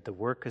 very good. The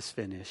work is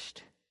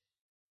finished.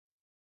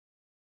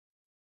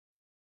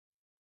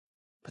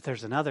 But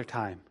there's another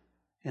time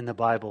in the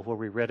Bible where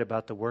we read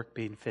about the work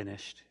being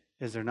finished.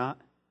 Is there not?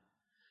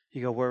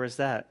 You go, where is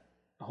that?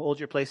 Hold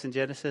your place in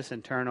Genesis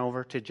and turn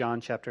over to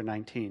John chapter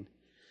 19.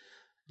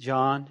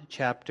 John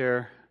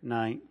chapter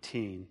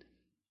 19.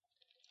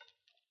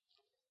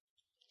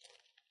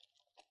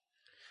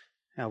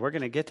 Now, we're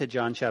going to get to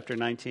John chapter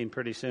 19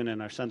 pretty soon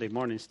in our Sunday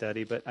morning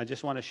study, but I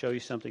just want to show you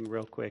something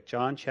real quick.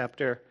 John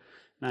chapter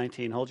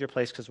 19. Hold your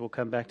place because we'll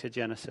come back to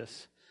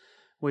Genesis.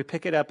 We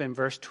pick it up in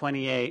verse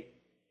 28.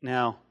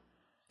 Now,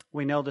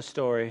 we know the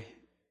story.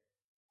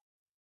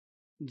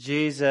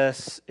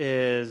 Jesus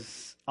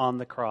is on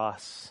the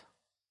cross.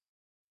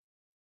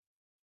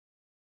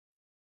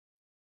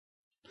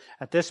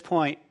 At this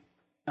point,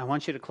 I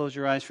want you to close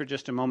your eyes for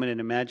just a moment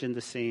and imagine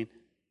the scene.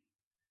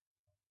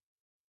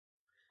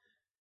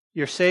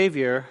 Your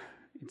Savior,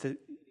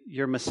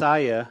 your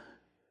Messiah,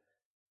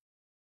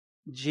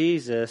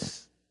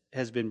 Jesus,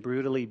 has been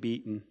brutally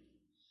beaten.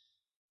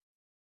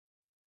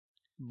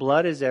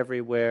 Blood is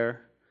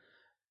everywhere.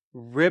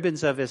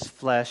 Ribbons of His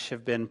flesh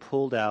have been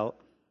pulled out.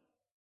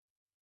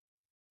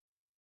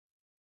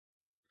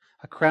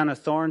 A crown of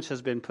thorns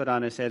has been put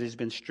on His head. He's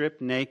been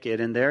stripped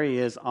naked, and there He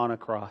is on a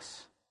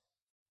cross.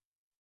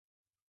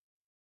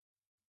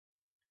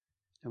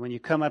 And when you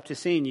come up to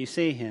scene, you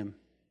see him.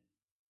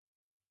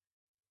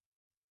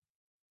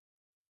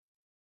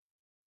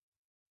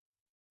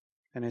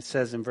 And it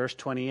says in verse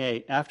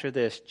 28, after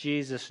this,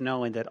 Jesus,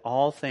 knowing that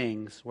all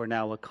things were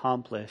now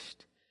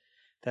accomplished,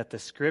 that the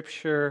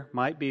scripture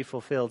might be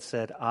fulfilled,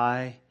 said,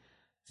 I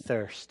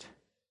thirst.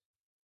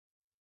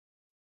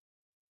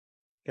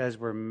 Guys,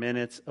 we're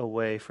minutes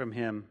away from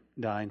him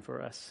dying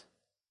for us.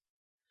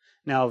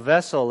 Now a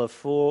vessel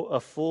full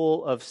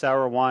of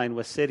sour wine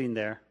was sitting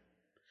there,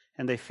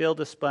 and they filled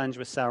a sponge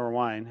with sour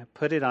wine,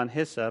 put it on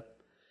hyssop,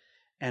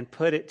 and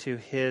put it to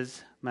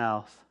his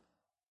mouth.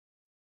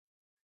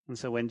 And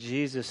so when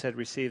Jesus had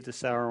received the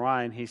sour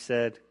wine, he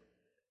said,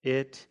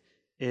 it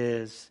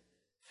is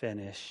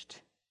finished.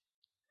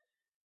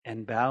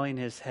 And bowing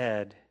his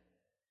head,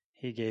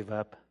 he gave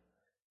up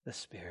the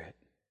spirit.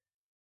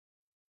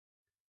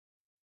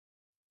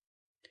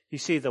 You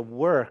see, the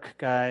work,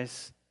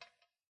 guys,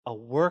 a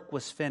work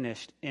was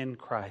finished in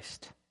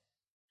Christ.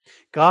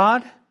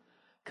 God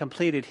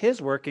completed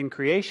his work in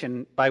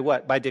creation by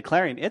what? By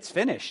declaring, it's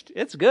finished,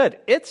 it's good,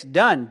 it's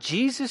done.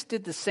 Jesus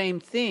did the same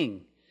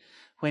thing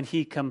when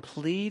he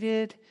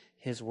completed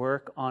his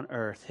work on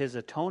earth, his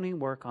atoning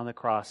work on the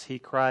cross. He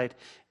cried,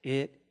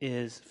 it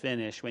is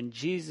finished. When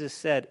Jesus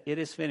said, it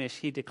is finished,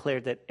 he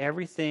declared that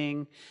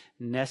everything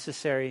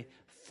necessary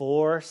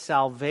for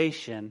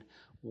salvation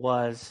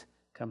was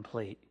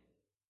complete.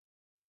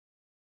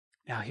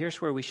 Now, here's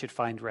where we should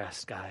find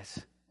rest, guys.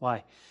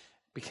 Why?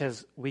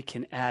 Because we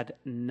can add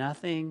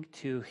nothing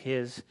to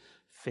his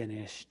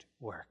finished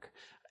work.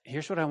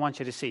 Here's what I want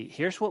you to see.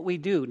 Here's what we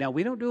do. Now,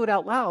 we don't do it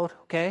out loud,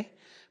 okay?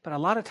 But a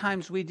lot of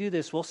times we do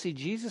this. We'll see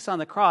Jesus on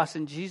the cross,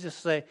 and Jesus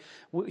say,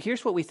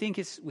 here's what we think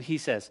he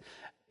says.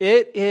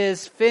 It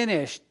is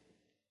finished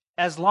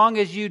as long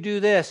as you do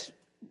this,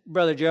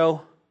 Brother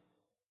Joe.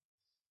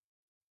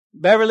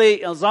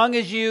 Beverly, as long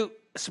as you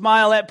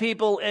smile at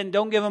people and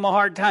don't give them a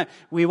hard time.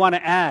 We want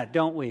to add,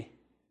 don't we?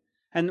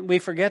 And we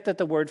forget that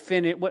the word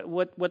finish,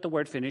 what the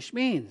word finish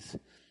means.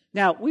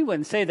 Now, we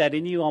wouldn't say that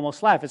and you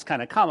almost laugh. It's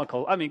kind of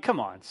comical. I mean, come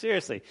on,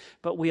 seriously.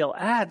 But we'll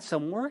add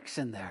some works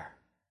in there.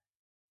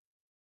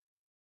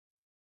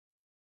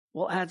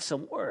 We'll add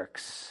some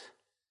works.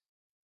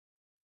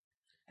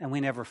 And we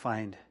never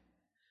find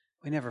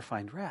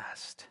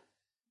rest.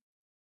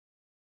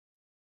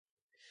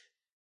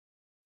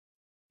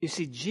 You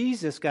see,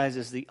 Jesus, guys,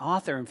 is the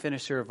author and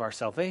finisher of our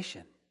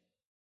salvation.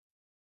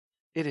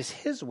 It is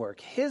his work,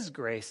 his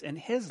grace, and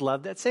his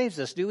love that saves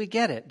us. Do we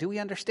get it? Do we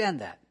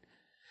understand that?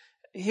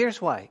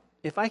 Here's why.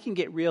 If I can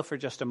get real for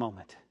just a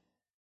moment.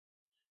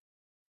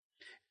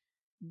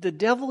 The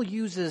devil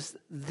uses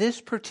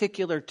this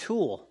particular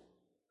tool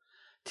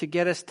to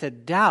get us to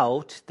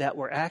doubt that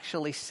we're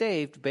actually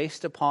saved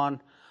based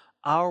upon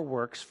our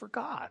works for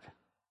God.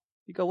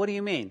 You go, what do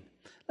you mean?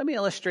 Let me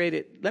illustrate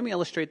it. Let me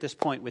illustrate this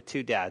point with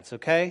two dads,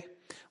 okay?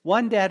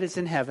 One dad is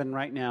in heaven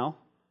right now,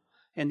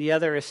 and the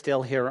other is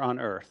still here on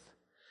earth.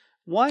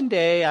 One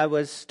day I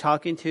was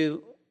talking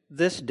to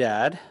this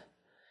dad,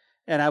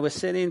 and I was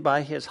sitting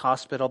by his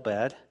hospital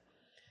bed.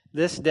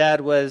 This dad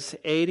was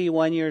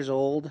 81 years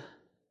old,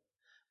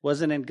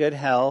 wasn't in good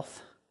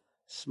health,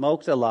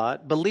 smoked a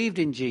lot, believed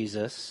in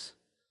Jesus,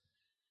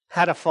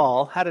 had a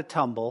fall, had a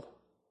tumble,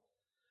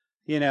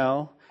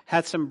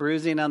 had some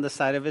bruising on the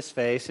side of his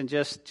face, and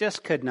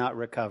just could not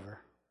recover.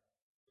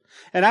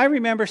 And I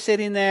remember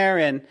sitting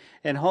there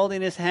and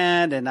holding his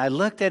hand, and I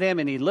looked at him,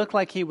 and he looked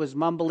like he was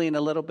mumbling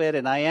a little bit,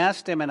 and I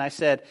asked him, and I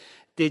said,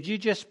 did you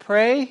just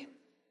pray?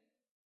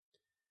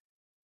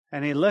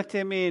 And he looked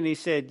at me, and he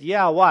said,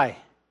 yeah, why?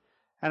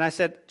 And I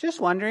said, I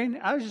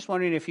was just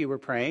wondering if you were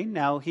praying.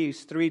 Now,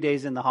 he's 3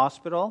 days in the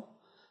hospital,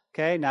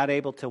 okay, not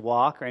able to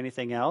walk or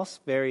anything else,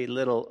 very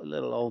little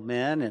old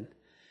man, and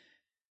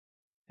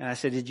I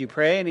said, did you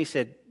pray? And he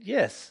said,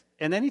 yes.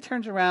 And then he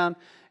turns around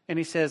and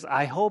he says,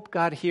 I hope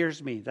God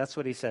hears me. That's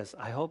what he says.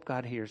 I hope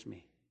God hears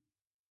me.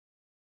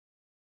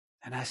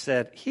 And I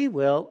said, he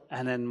will.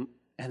 And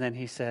then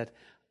he said,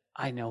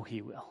 I know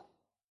he will.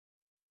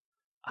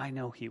 I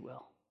know he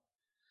will.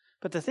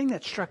 But the thing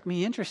that struck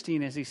me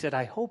interesting is he said,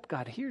 I hope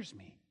God hears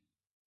me.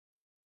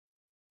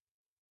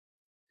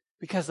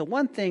 Because the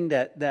one thing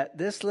that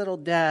this little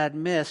dad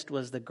missed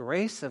was the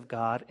grace of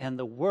God and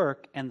the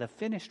work and the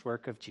finished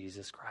work of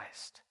Jesus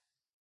Christ.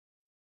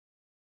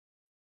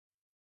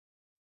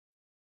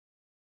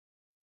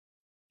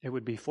 It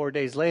would be 4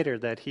 days later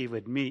that he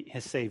would meet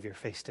his Savior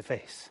face to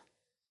face.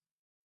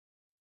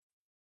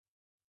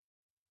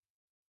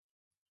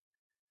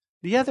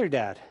 The other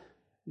dad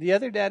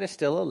is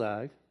still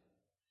alive.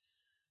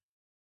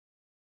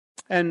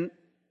 And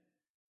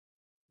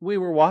we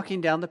were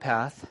walking down the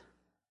path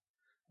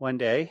one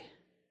day,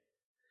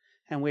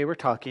 and we were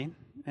talking,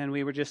 and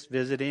we were just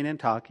visiting and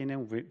talking,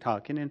 and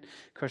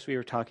of course we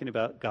were talking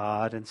about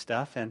God and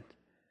stuff, and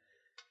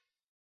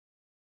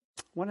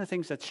one of the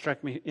things that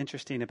struck me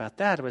interesting about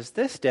that was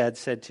this dad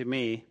said to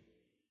me,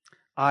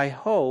 I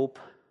hope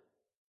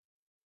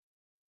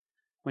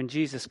when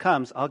Jesus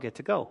comes, I'll get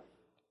to go.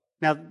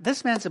 Now,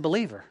 this man's a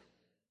believer.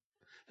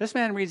 This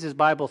man reads his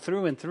Bible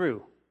through and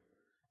through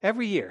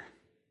every year.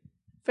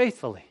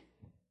 faithfully.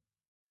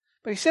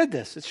 But he said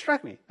this, it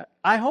struck me.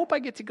 I hope I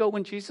get to go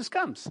when Jesus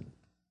comes.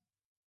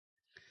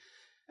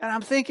 And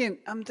I'm thinking,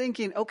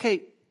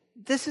 okay,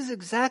 this is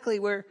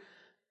where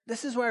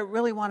I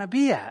really want to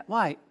be at.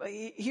 Why?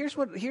 Here's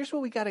what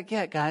we got to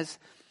get, guys.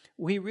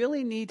 We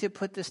really need to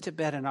put this to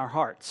bed in our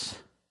hearts,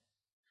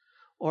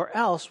 or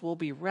else we'll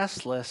be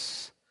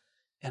restless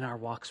in our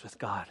walks with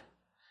God.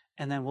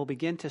 And then we'll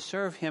begin to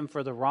serve him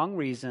for the wrong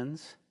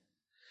reasons,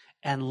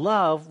 and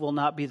love will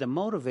not be the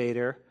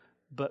motivator,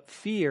 but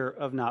fear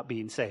of not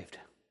being saved.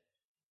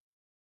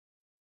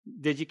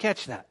 Did you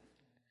catch that?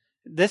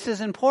 This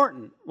is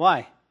important.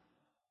 Why?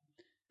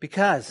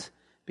 Because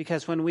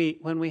when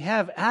we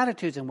have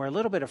attitudes and we're a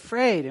little bit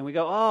afraid and we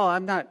go, oh,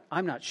 I'm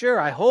not sure.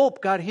 I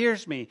hope God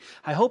hears me.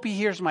 I hope he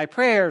hears my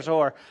prayers,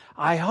 or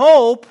I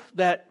hope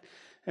that,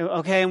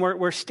 okay, and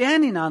we're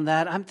standing on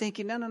that. I'm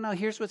thinking, no,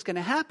 here's what's going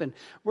to happen.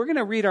 We're going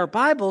to read our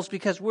Bibles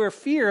because we're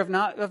fear of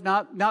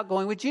not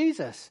going with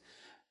Jesus.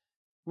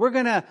 We're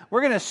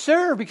gonna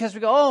serve because we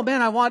go, oh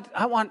man, I want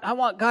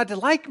God to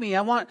like me.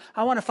 I want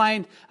to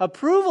find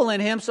approval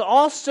in him, so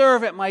I'll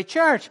serve at my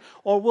church.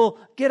 Or we'll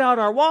get out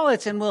our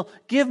wallets and we'll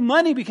give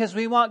money because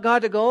we want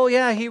God to go, oh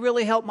yeah, he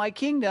really helped my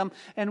kingdom.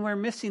 And we're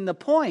missing the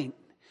point.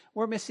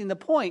 We're missing the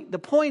point. The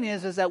point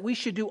is that we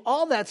should do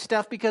all that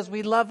stuff because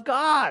we love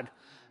God.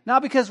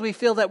 Not because we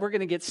feel that we're going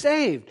to get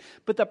saved.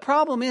 But the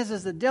problem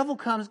is the devil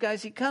comes,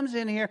 guys, he comes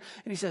in here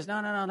and he says,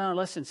 no,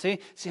 listen, see,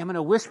 I'm going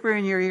to whisper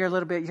in your ear a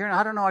little bit.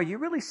 I don't know, are you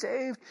really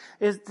saved?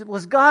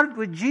 Was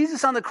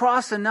Jesus on the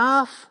cross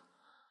enough?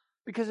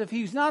 Because if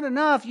he's not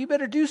enough, you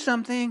better do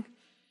something.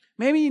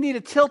 Maybe you need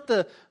to tilt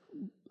the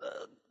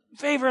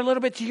favor a little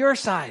bit to your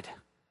side.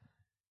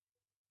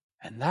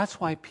 And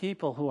that's why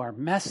people who are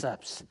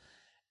mess-ups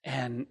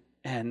and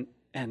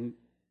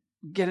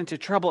get into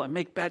trouble and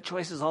make bad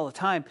choices all the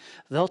time,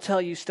 they'll tell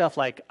you stuff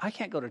like, I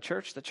can't go to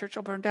church. The church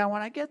will burn down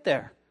when I get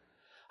there.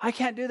 I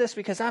can't do this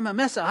because I'm a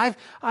mess up.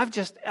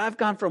 I've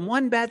gone from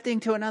one bad thing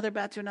to another,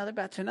 bad to another,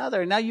 bad to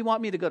another. And now you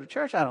want me to go to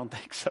church? I don't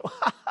think so.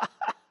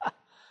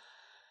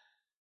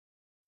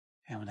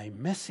 And when they're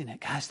missing it,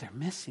 guys, they're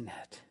missing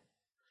it.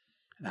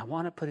 And I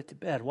want to put it to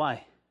bed.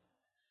 Why?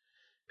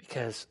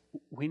 Because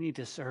we need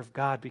to serve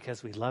God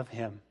because we love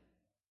him.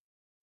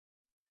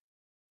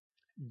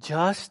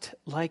 Just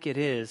like it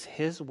is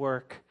his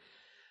work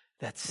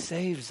that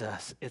saves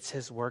us, it's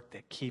his work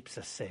that keeps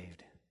us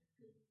saved.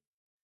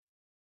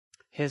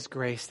 His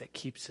grace that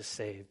keeps us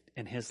saved,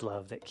 and his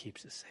love that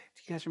keeps us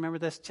saved. You guys remember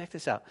this? Check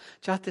this out.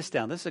 Jot this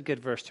down. This is a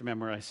good verse to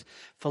memorize.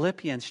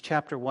 Philippians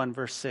chapter 1,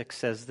 verse 6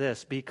 says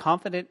this, be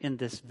confident in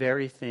this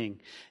very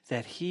thing,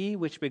 that he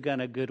which begun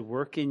a good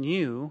work in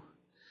you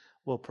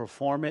will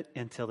perform it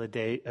until the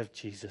day of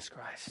Jesus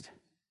Christ.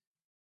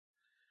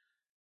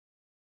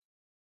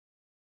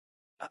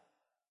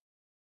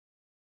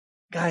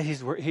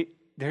 Guys,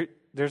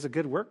 there's a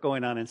good work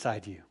going on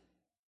inside you.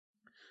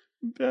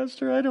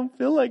 Pastor, I don't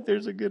feel like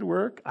there's a good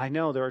work. I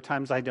know, there are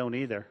times I don't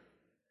either.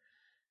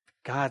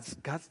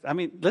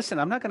 Listen,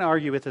 I'm not going to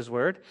argue with his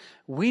word.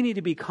 We need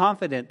to be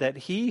confident that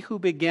he who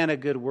began a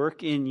good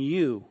work in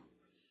you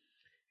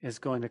is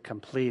going to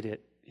complete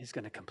it. He's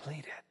going to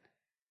complete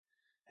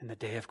it in the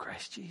day of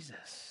Christ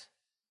Jesus.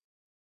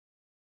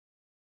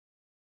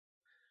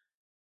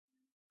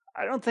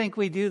 I don't think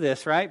we do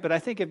this, right? But I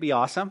think it'd be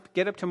awesome.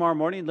 Get up tomorrow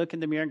morning, look in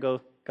the mirror and go,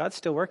 God's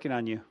still working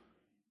on you.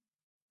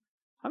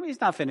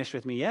 He's not finished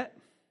with me yet.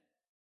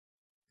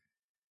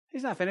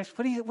 He's not finished.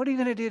 What are you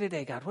going to do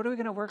today, God? What are we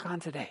going to work on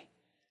today?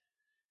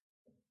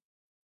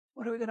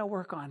 What are we going to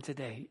work on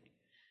today?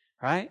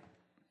 Right?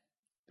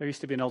 There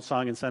used to be an old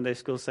song in Sunday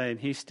school saying,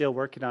 he's still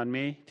working on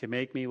me to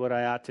make me what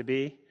I ought to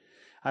be.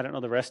 I don't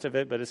know the rest of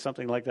it, but it's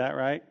something like that,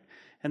 right?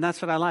 And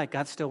that's what I like.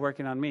 God's still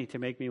working on me to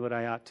make me what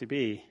I ought to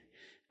be.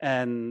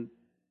 And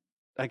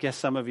I guess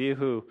some of you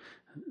who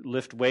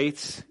lift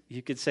weights,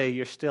 you could say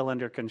you're still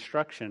under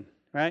construction,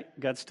 right?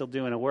 God's still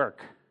doing a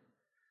work.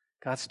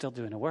 God's still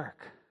doing a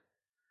work.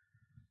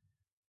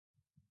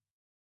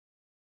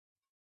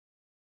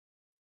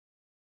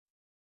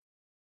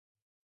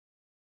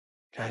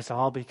 Guys,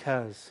 all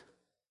because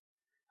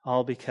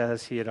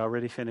he had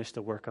already finished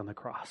the work on the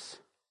cross.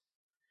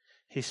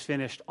 He's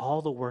finished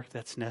all the work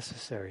that's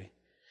necessary.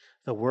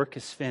 The work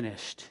is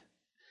finished.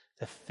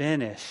 The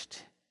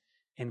finished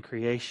in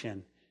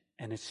creation,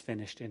 and it's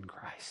finished in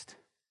Christ.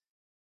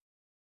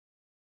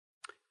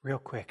 Real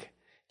quick,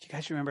 do you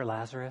guys remember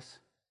Lazarus?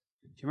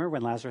 Do you remember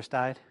when Lazarus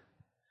died?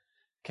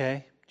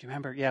 Okay, do you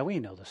remember? Yeah, we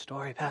know the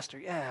story, Pastor.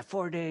 Yeah,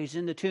 4 days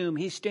in the tomb,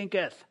 he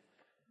stinketh.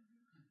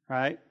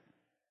 Right?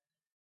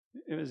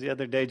 It was the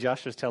other day,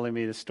 Josh was telling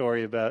me the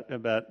story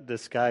about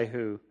this guy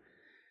who,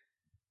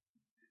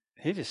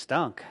 he just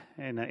stunk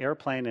in an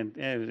airplane, and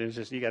it was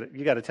just you got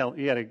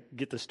to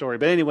get the story.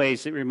 But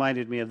anyways, it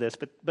reminded me of this.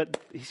 But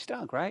he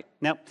stunk, right?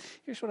 Now,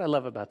 here's what I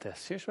love about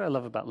this. Here's what I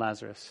love about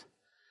Lazarus.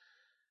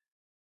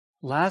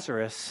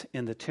 Lazarus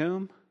in the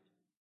tomb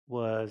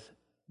was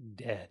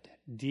dead.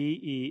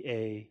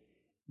 D-E-A-D.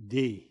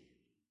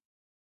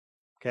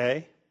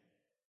 Okay?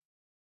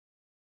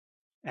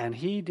 And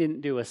he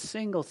didn't do a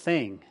single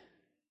thing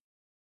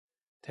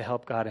to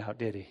help God out,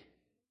 did he?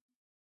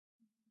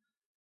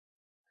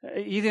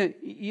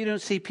 You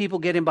don't see people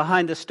getting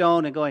behind the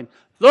stone and going,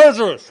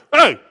 Lazarus,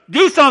 hey,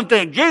 do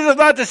something. Jesus is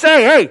about to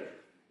say, hey,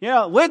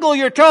 wiggle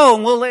your toe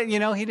and we'll let,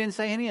 he didn't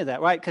say any of that,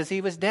 right? Because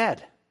he was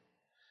dead.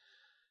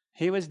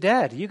 He was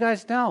dead. You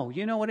guys know.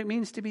 You know what it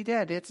means to be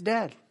dead. It's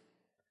dead.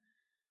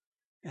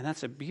 And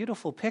that's a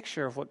beautiful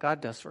picture of what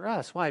God does for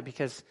us. Why?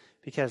 Because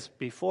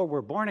before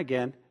we're born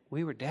again,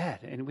 we were dead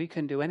and we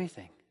couldn't do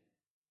anything.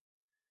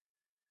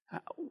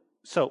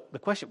 So the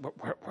question,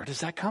 where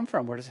does that come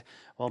from?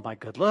 Well, my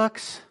good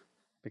looks.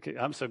 Because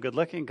I'm so good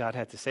looking, God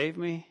had to save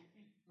me.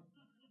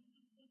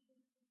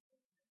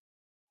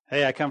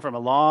 Hey, I come from a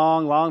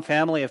long, long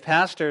family of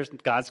pastors.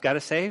 God's got to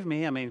save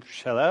me. I mean,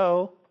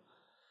 hello.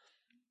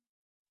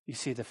 You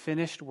see the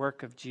finished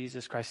work of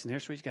Jesus Christ. And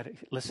here's where you got to,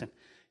 listen,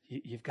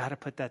 you've got to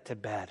put that to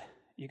bed.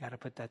 You got to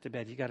put that to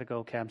bed. You got to go,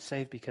 okay, I'm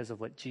saved because of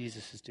what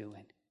Jesus is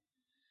doing.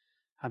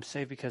 I'm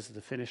saved because of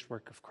the finished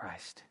work of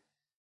Christ.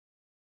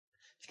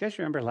 You guys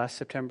remember last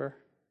September,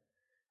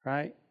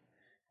 right?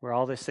 Where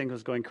all this thing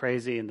was going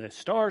crazy and the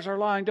stars are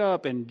lined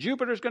up and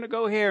Jupiter's going to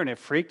go here and it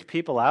freaked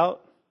people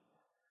out.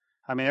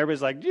 I mean,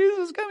 everybody's like,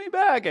 Jesus is coming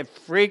back. It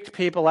freaked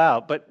people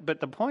out. But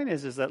the point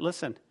is that,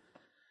 listen,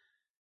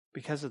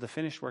 because of the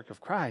finished work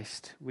of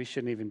Christ, we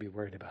shouldn't even be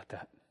worried about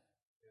that.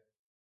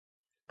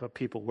 But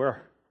people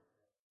were.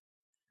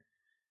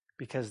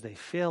 Because they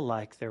feel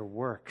like their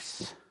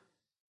works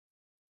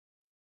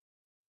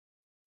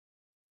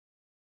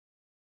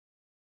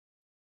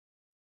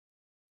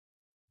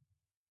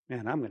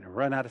Man, I'm going to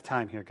run out of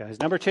time here, guys.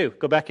 Number 2,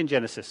 go back in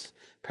Genesis.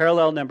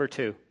 Parallel number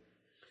 2.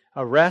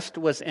 A rest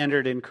was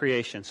entered in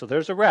creation. So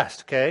there's a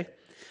rest, okay?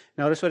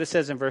 Notice what it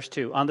says in verse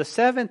 2. On the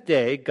 7th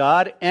day,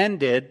 God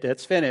ended,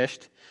 that's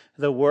finished,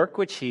 the work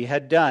which he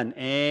had done.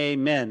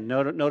 Amen.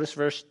 Notice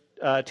verse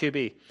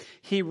 2b.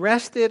 He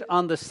rested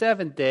on the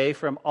 7th day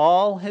from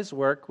all his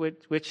work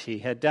which he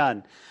had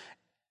done.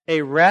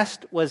 A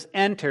rest was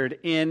entered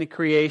in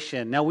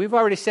creation. Now, we've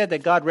already said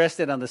that God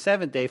rested on the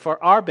 7th day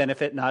for our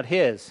benefit, not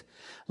his.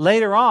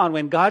 Later on,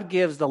 when God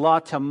gives the law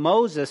to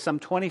Moses some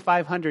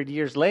 2,500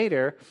 years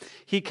later,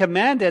 he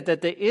commanded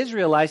that the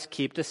Israelites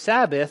keep the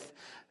Sabbath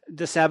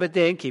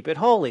day and keep it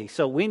holy.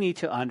 So we need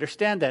to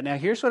understand that. Now,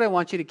 here's what I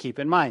want you to keep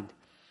in mind.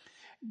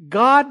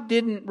 God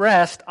didn't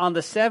rest on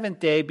the 7th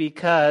day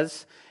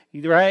because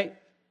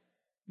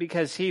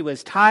he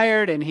was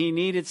tired and he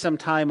needed some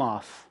time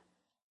off.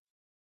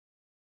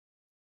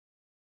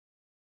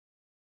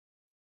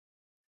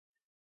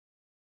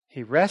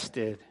 He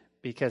rested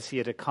because he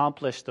had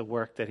accomplished the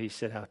work that he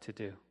set out to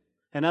do.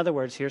 In other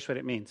words, here's what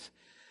it means.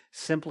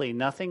 Simply,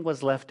 nothing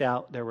was left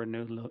out. There were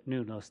no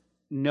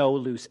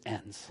loose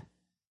ends.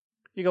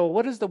 You go, well,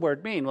 what does the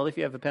word mean? Well, if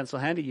you have a pencil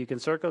handy, you can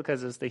circle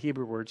because it's the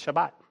Hebrew word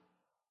Shabbat.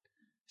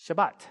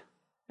 Shabbat.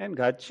 And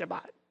God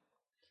Shabbat.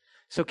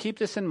 So keep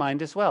this in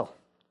mind as well.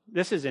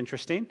 This is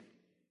interesting.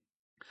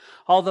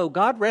 Although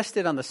God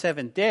rested on the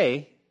 7th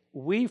day,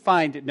 we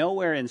find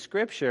nowhere in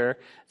Scripture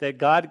that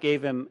God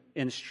gave him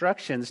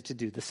instructions to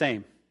do the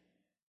same.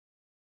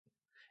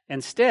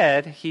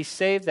 Instead, he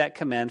saved that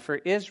command for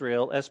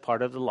Israel as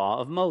part of the law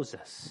of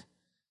Moses,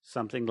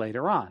 something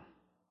later on.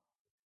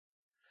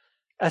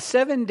 A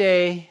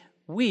 7-day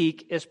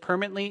week is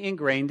permanently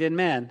ingrained in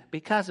man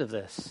because of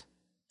this.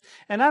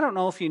 And I don't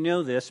know if you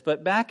know this,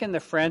 but back in the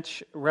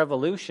French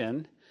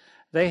Revolution,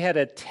 they had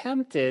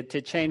attempted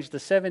to change the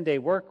 7-day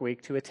work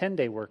week to a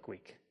 10-day work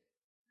week.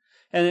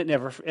 And it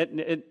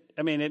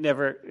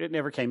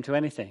never came to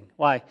anything.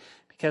 Why?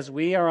 Because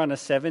we are on a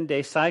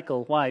 7-day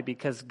cycle. Why?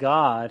 Because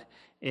God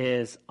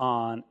is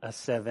on a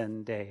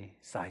 7-day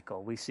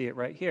cycle. We see it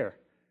right here.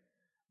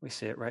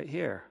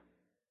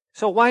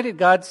 So why did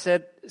God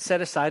set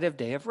aside a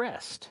day of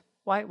rest?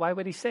 Why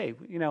would he say,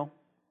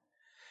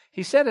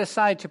 He set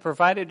aside to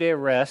provide a day of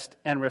rest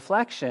and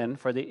reflection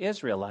for the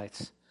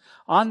Israelites.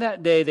 On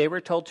that day, they were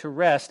told to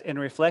rest in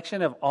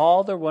reflection of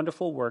all the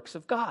wonderful works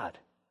of God.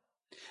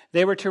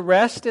 They were to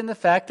rest in the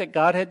fact that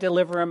God had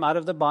delivered them out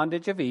of the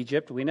bondage of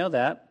Egypt. We know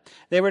that.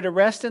 They were to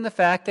rest in the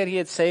fact that he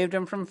had saved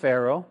them from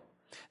Pharaoh.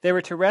 They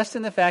were to rest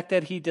in the fact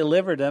that he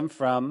delivered them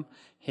from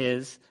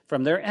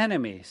their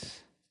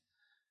enemies.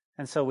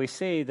 And so we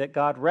see that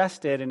God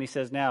rested, and he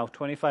says now,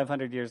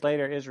 2,500 years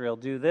later, Israel,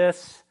 do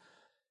this.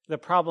 The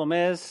problem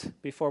is,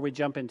 before we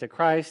jump into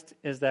Christ,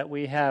 is that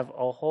we have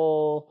a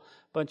whole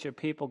bunch of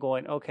people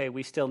going, okay,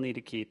 we still need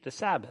to keep the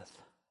Sabbath.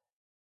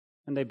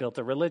 And they built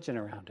a religion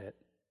around it.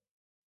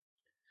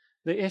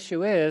 The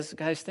issue is,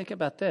 guys, think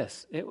about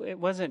this. It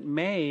wasn't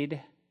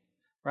made,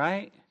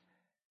 right?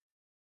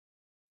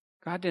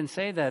 God didn't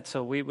say that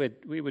so we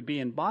would be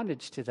in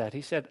bondage to that.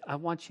 He said, I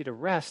want you to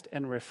rest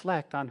and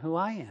reflect on who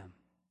I am.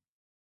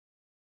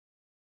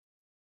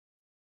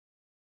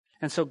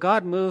 And so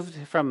God moved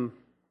from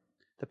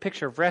the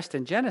picture of rest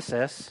in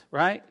Genesis,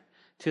 right,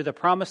 to the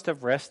promise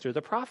of rest through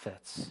the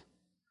prophets.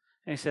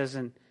 And he says,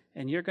 and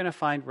you're going to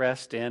find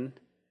rest in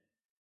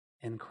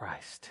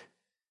Christ.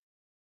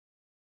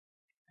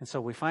 And so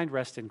we find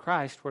rest in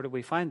Christ. Where do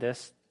we find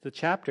this? The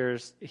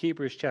chapters,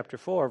 Hebrews chapter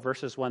 4,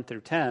 verses 1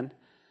 through 10.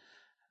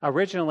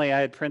 Originally, I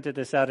had printed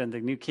this out in the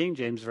New King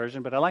James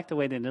Version, but I like the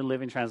way the New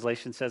Living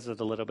Translation says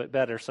it a little bit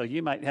better. So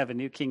you might have a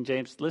New King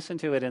James. Listen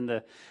to it in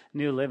the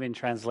New Living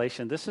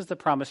Translation. This is the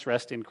promised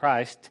rest in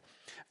Christ.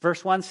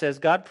 Verse 1 says,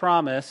 God's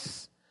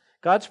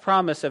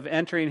promise of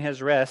entering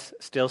his rest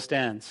still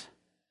stands.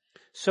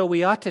 So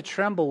we ought to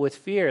tremble with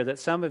fear that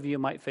some of you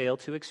might fail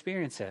to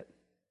experience it.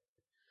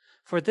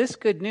 For this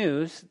good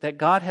news that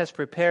God has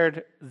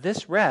prepared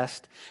this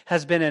rest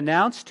has been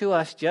announced to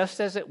us just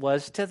as it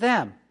was to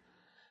them.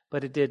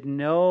 But it did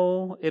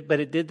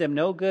them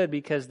no good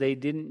because they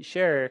didn't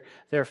share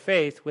their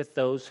faith with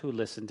those who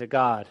listened to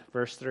God.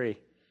 Verse 3.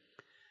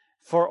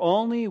 For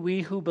only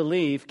we who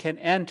believe can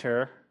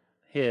enter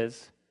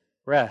his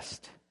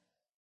rest.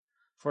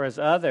 For as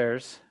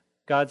others,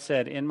 God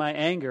said, in my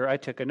anger I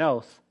took an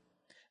oath.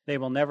 They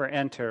will never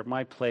enter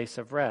my place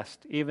of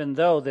rest, even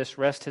though this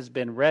rest has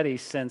been ready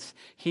since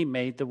he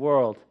made the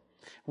world.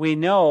 We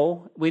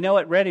know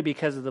it ready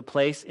because of the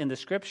place in the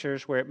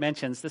Scriptures where it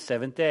mentions the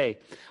seventh day.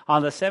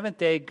 On the seventh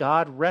day,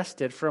 God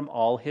rested from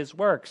all his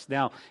works.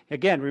 Now,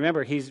 again,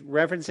 remember, he's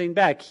referencing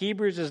back.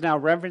 Hebrews is now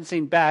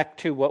referencing back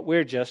to what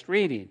we're just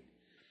reading.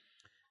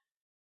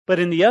 But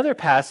in the other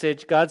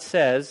passage, God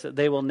says,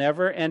 they will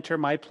never enter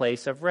my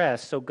place of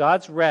rest. So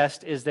God's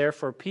rest is there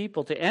for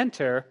people to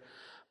enter,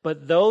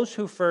 but those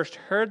who first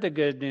heard the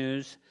good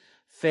news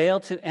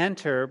failed to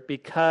enter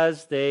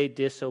because they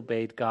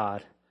disobeyed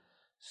God.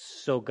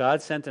 So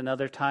God sent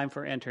another time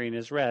for entering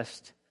his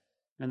rest,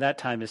 and that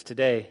time is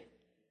today.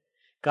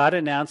 God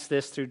announced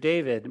this through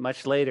David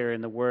much later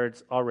in the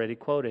words already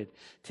quoted.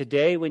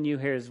 Today, when you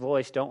hear his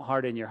voice, don't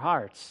harden your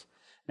hearts.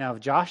 Now,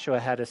 if Joshua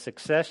had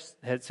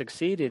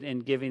succeeded in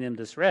giving him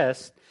this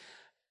rest,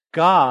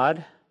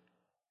 God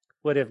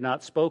would have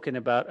not spoken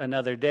about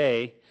another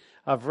day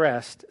of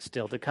rest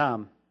still to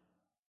come.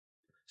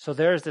 So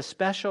there is the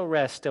special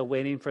rest still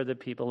waiting for the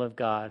people of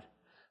God,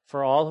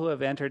 for all who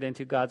have entered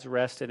into God's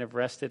rest and have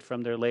rested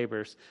from their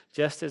labors,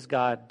 just as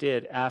God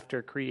did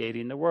after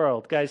creating the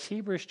world. Guys,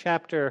 Hebrews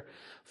chapter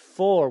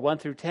 4, 1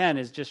 through 10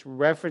 is just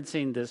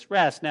referencing this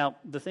rest. Now,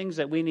 the things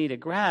that we need to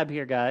grab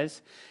here,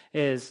 guys,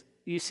 is,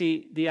 you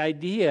see, the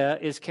idea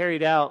is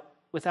carried out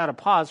without a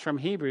pause from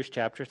Hebrews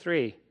chapter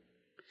 3.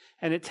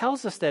 And it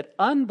tells us that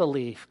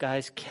unbelief,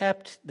 guys,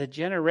 kept the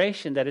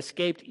generation that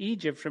escaped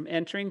Egypt from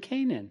entering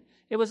Canaan.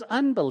 It was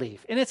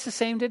unbelief, and it's the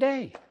same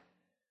today.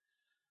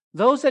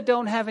 Those that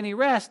don't have any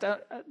rest,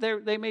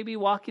 they may be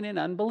walking in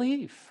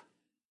unbelief.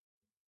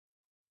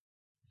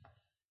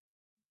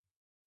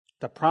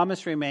 The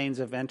promise remains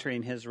of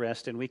entering his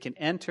rest, and we can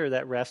enter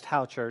that rest,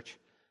 how, church?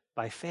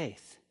 By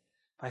faith.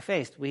 By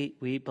faith,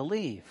 we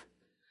believe.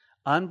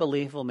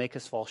 Unbelief will make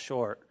us fall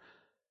short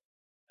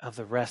of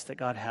the rest that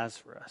God has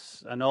for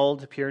us. An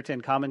old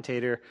Puritan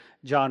commentator,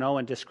 John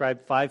Owen,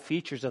 described 5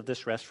 features of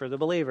this rest for the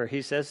believer.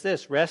 He says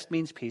this: rest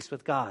means peace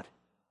with God.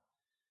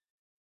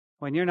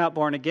 When you're not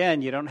born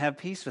again, you don't have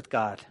peace with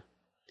God.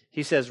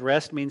 He says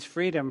rest means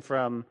freedom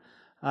from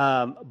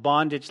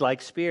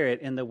bondage-like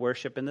spirit in the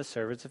worship and the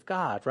service of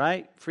God,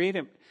 right?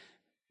 Freedom.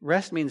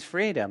 Rest means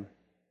freedom.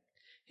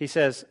 He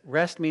says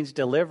rest means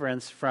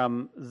deliverance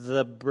from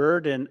the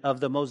burden of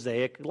the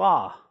Mosaic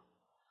law.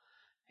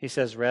 He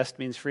says rest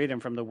means freedom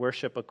from the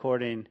worship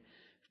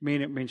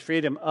means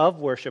freedom of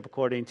worship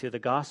according to the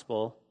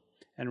gospel,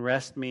 and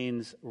rest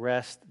means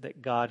rest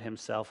that God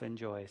himself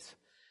enjoys.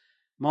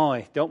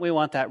 Moy, don't we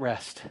want that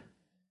rest?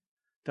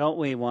 Don't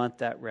we want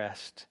that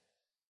rest?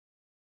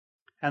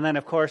 And then,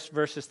 of course,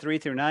 verses 3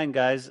 through 9,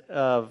 guys,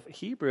 of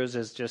Hebrews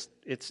is just,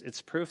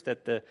 it's proof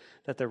that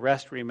the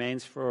rest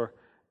remains for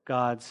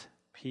God's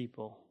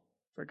people.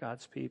 For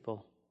God's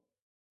people.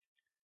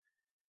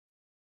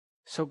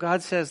 So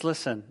God says,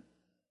 listen,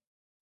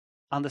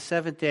 on the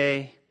seventh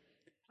day,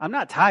 I'm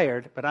not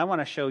tired, but I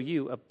want to show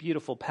you a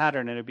beautiful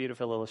pattern and a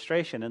beautiful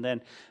illustration. And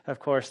then, of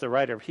course, the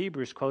writer of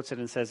Hebrews quotes it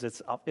and says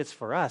it's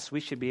for us. We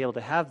should be able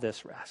to have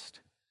this rest.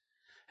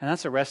 And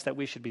that's a rest that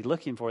we should be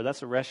looking for.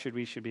 That's a rest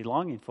we should be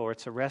longing for.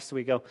 It's a rest that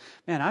we go,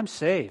 man, I'm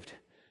saved.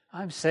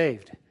 I'm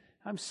saved.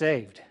 I'm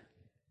saved.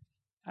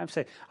 I'm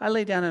saved. I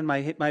lay down on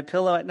my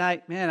pillow at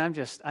night. Man,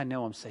 I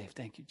know I'm saved.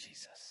 Thank you,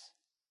 Jesus.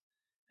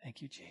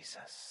 Thank you,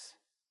 Jesus.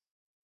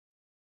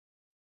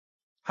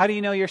 How do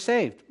you know you're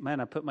saved? Man,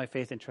 I put my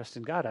faith and trust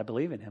in God. I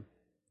believe in him.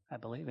 I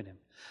believe in him.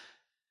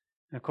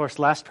 And of course,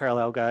 last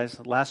parallel, guys,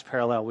 last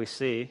parallel we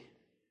see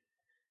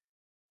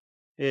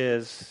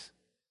is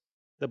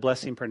the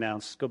blessing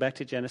pronounced. Go back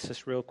to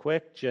Genesis real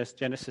quick, just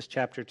Genesis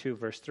chapter 2,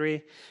 verse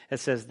 3. It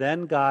says,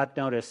 then God,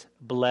 notice,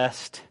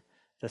 blessed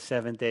the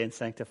seventh day and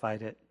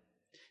sanctified it,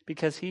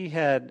 because he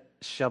had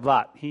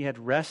Shabbat, he had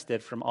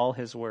rested from all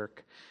his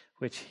work,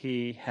 which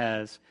he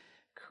has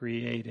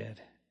created.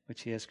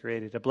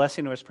 A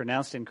blessing was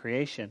pronounced in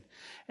creation.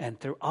 And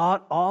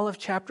throughout all of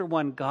chapter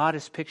 1, God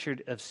is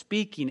pictured of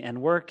speaking and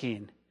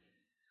working.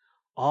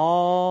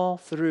 All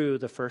through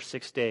the first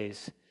 6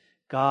 days,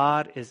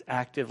 God is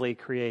actively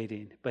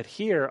creating. But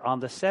here, on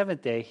the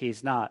seventh day,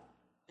 he's not.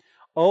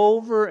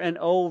 Over and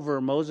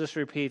over, Moses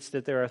repeats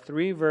that there are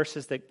 3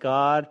 verses that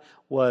God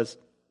was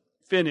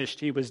finished.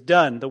 He was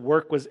done. The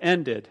work was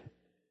ended.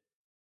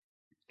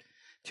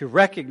 to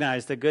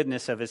recognize the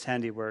goodness of his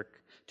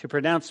handiwork, to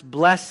pronounce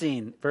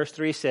blessing. Verse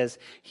 3 says,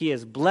 he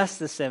has blessed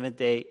the seventh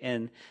day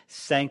and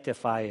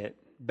sanctify it.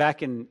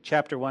 Back in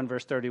chapter 1,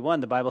 verse 31,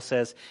 the Bible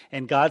says,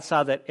 and God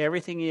saw that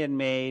everything he had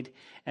made,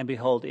 and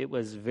behold, it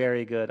was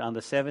very good. On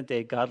the seventh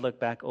day, God looked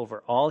back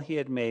over all he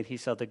had made. He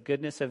saw the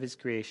goodness of his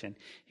creation.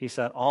 He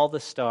saw all the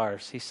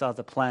stars. He saw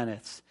the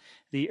planets,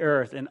 the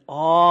earth, and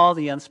all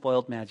the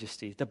unspoiled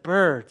majesty, the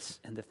birds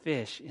and the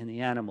fish and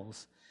the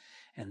animals.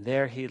 And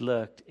there he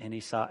looked, and he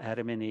saw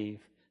Adam and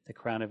Eve, the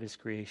crown of his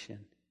creation.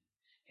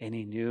 And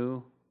he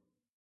knew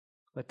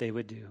what they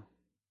would do.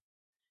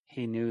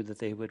 He knew that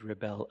they would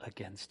rebel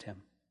against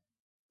him.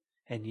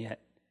 And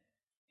yet,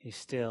 he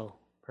still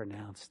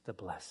pronounced the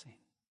blessing.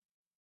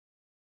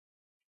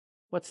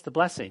 What's the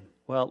blessing?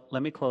 Well,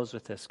 let me close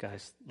with this,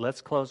 guys.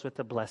 Let's close with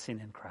the blessing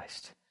in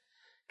Christ.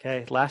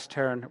 Okay, last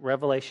turn,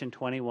 Revelation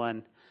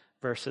 21,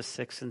 verses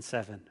 6 and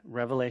 7.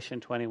 Revelation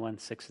 21,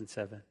 6 and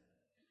 7.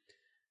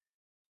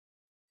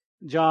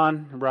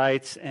 John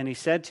writes, and he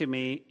said to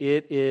me,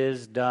 it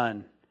is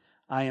done.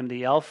 I am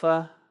the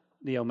Alpha,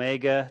 the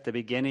Omega, the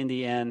beginning,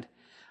 the end.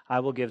 I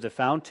will give the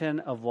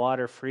fountain of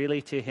water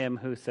freely to him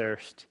who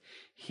thirsts.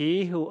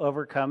 He who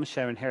overcomes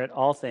shall inherit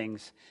all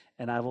things,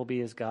 and I will be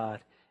his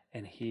God,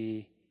 and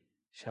he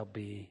shall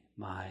be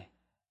my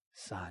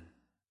son.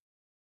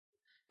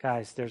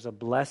 Guys, there's a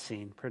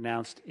blessing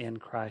pronounced in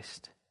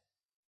Christ.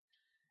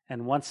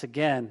 And once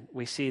again,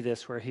 we see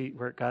this where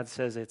God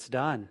says, it's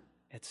done.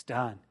 It's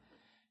done.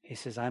 He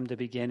says, I'm the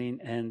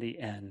beginning and the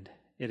end.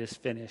 It is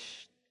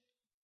finished.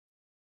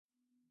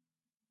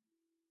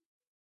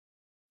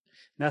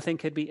 Nothing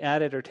could be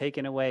added or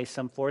taken away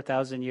some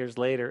 4,000 years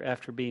later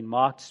after being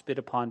mocked, spit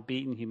upon,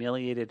 beaten,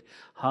 humiliated,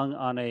 hung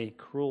on a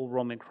cruel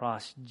Roman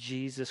cross.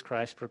 Jesus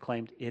Christ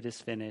proclaimed, it is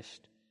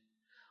finished.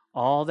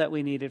 All that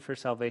we needed for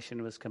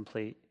salvation was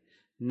complete.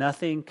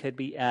 Nothing could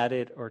be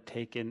added or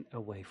taken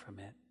away from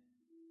it.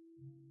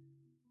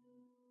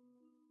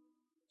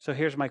 So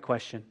here's my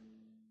question.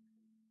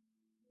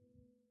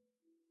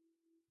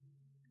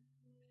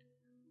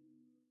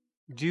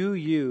 Do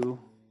you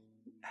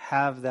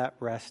have that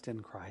rest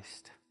in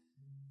Christ?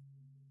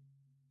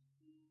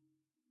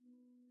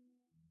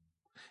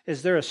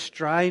 Is there a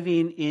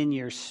striving in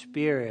your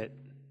spirit?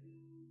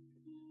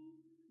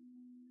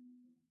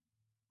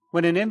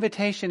 When an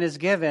invitation is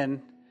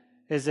given,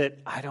 is it,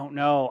 I don't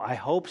know, I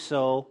hope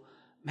so.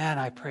 Man,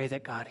 I pray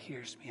that God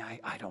hears me.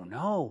 I don't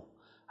know.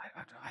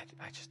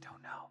 I just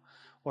don't know.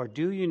 Or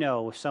do you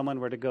know if someone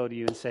were to go to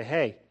you and say,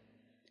 hey,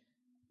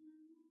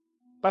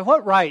 by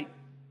what right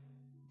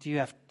do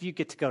you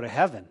get to go to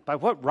heaven? By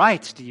what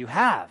rights do you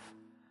have?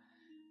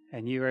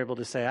 And you are able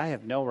to say, I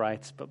have no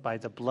rights, but by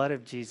the blood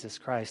of Jesus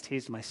Christ,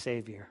 he's my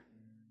Savior.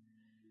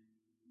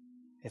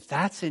 If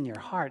that's in your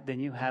heart, then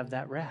you have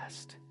that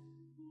rest.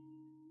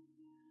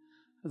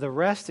 The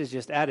rest is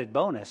just added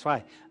bonus.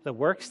 Why? The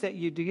works that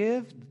you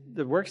do,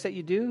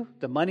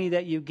 the money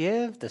that you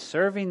give, the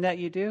serving that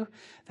you do,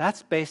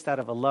 that's based out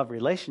of a love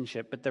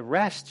relationship. But the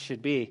rest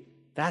should be,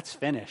 that's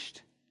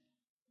finished.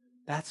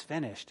 That's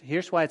finished.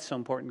 Here's why it's so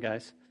important,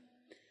 guys.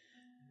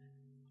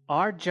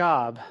 Our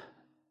job,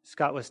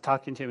 Scott was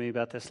talking to me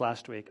about this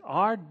last week,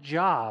 our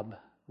job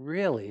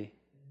really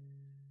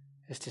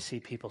is to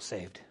see people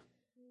saved.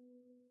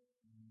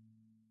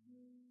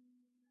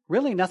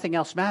 Really, nothing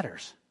else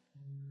matters.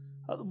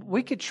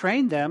 We could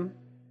train them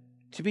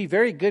to be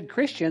very good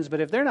Christians,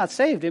 but if they're not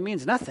saved, it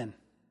means nothing.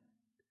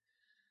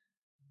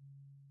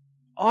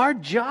 Our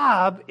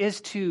job is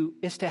to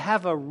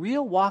have a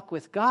real walk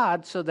with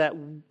God so that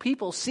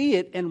people see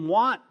it and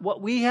want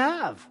what we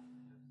have.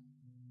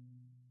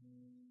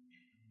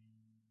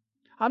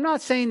 I'm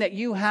not saying that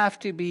you have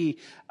to be,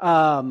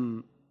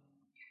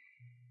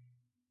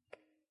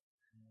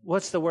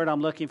 what's the word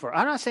I'm looking for?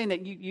 I'm not saying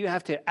that you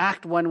have to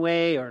act one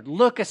way or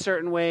look a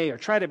certain way or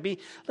try to be,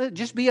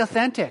 just be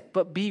authentic,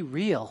 but be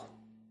real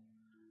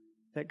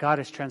that God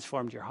has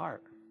transformed your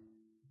heart.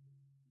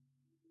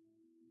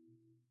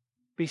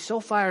 Be so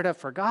fired up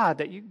for God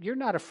that you're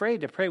not afraid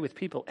to pray with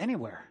people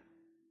anywhere.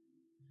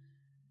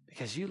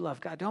 Because you love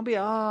God. Don't be,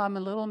 I'm a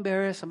little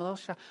embarrassed. I'm a little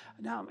shy.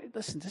 No,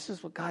 listen, this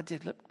is what God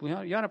did. Look, you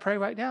want to pray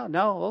right now?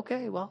 No,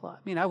 okay, well,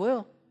 I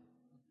will.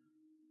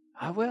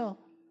 I will.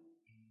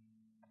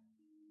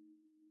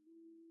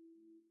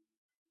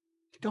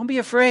 Don't be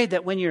afraid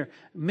that when you're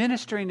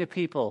ministering to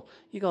people,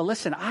 you go,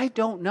 listen, I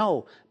don't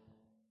know,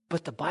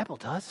 but the Bible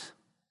does.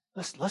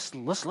 Let's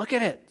look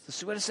at it. Let's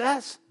see what it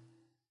says.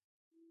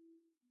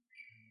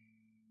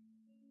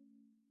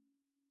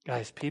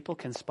 Guys, people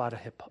can spot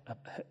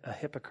a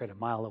hypocrite a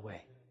mile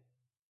away.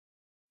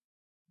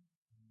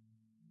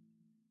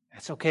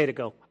 It's okay to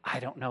go, I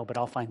don't know, but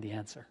I'll find the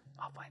answer.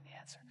 I'll find the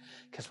answer.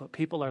 Because what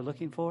people are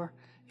looking for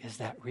is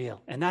that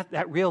real. And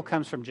that real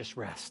comes from just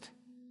rest.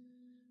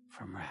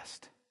 From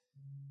rest.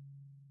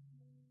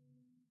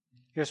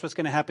 Here's what's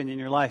going to happen in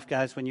your life,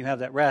 guys, when you have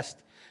that rest.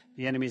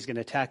 The enemy is going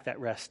to attack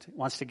that rest.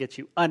 Wants to get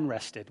you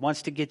unrested.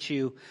 Wants to get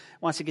you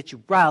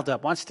riled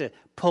up. Wants to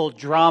pull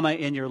drama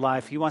in your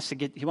life. He wants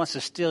to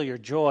steal your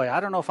joy.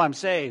 I don't know if I'm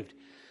saved.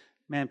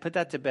 Man, put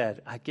that to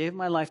bed. I gave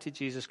my life to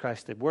Jesus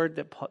Christ. The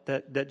word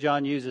that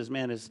John uses,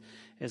 man, is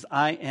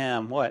I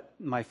am what?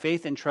 My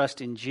faith and trust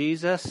in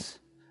Jesus.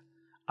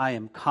 I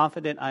am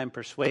confident. I am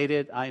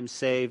persuaded. I am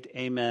saved.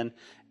 Amen.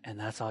 And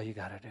that's all you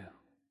got to do.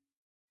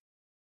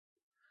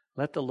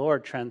 Let the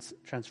Lord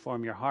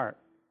transform your heart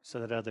so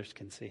that others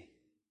can see.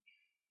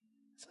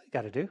 That's all you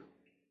got to do.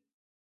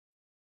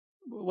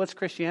 What's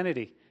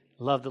Christianity?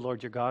 Love the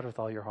Lord your God with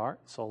all your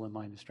heart, soul, and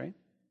mind and strength.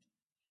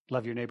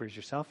 Love your neighbor as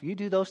yourself. You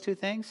do those two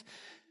things,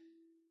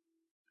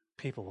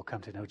 people will come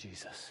to know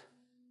Jesus.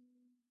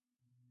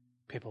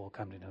 People will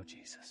come to know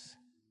Jesus.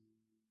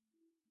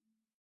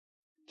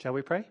 Shall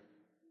we pray?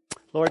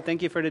 Lord,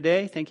 thank you for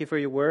today. Thank you for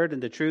your word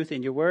and the truth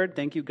in your word.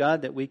 Thank you,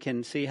 God, that we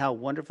can see how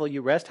wonderful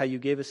you rest, how you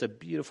gave us a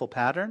beautiful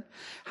pattern,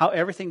 how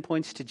everything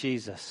points to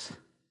Jesus.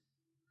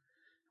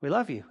 We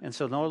love you. And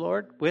so,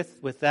 Lord,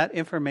 with that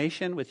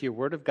information, with your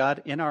word of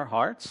God in our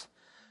hearts,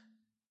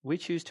 we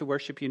choose to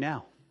worship you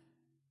now.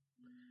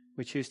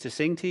 We choose to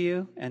sing to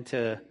you and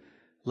to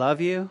love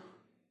you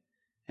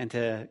and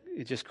to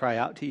just cry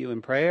out to you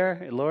in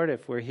prayer. Lord,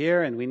 if we're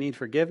here and we need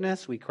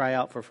forgiveness, we cry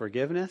out for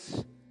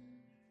forgiveness.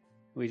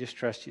 We just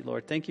trust you,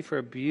 Lord. Thank you for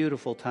a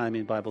beautiful time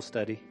in Bible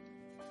study.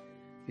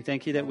 We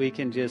thank you that we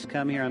can just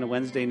come here on a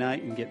Wednesday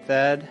night and get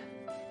fed.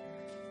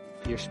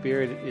 Your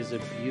Spirit is a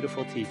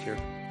beautiful teacher.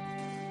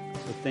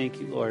 So thank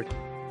you, Lord.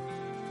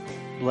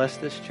 Bless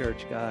this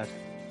church, God.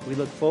 We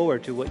look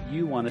forward to what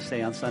you want to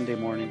say on Sunday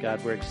morning,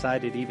 God. We're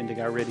excited even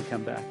to already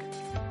come back.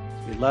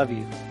 We love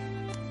you.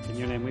 In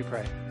your name we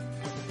pray.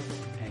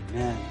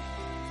 Amen.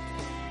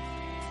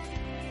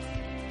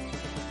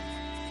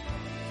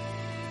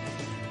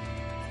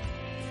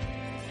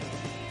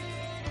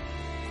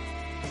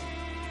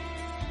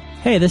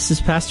 Hey, this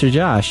is Pastor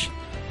Josh.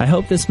 I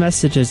hope this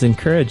message has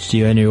encouraged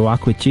you in your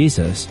walk with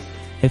Jesus.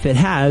 If it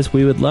has,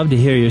 we would love to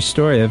hear your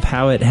story of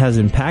how it has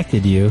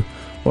impacted you,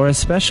 or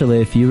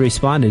especially if you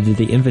responded to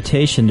the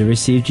invitation to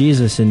receive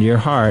Jesus into your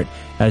heart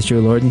as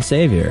your Lord and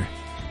Savior.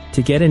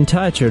 To get in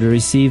touch or to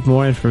receive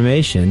more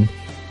information,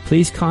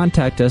 please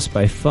contact us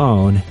by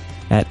phone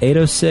at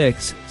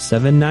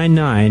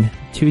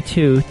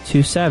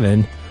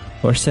 806-799-2227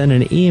 or send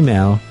an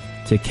email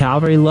to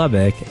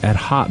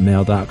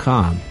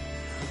calvarylubbock@hotmail.com.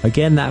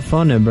 Again, that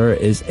phone number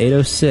is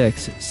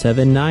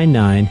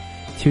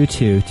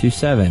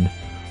 806-799-2227.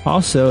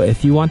 Also,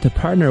 if you want to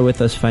partner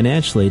with us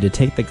financially to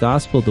take the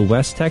gospel to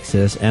West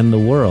Texas and the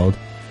world,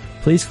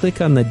 please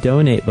click on the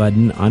donate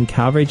button on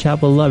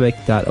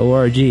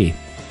calvarychapellubbock.org.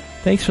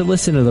 Thanks for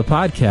listening to the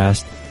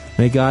podcast.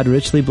 May God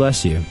richly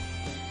bless you.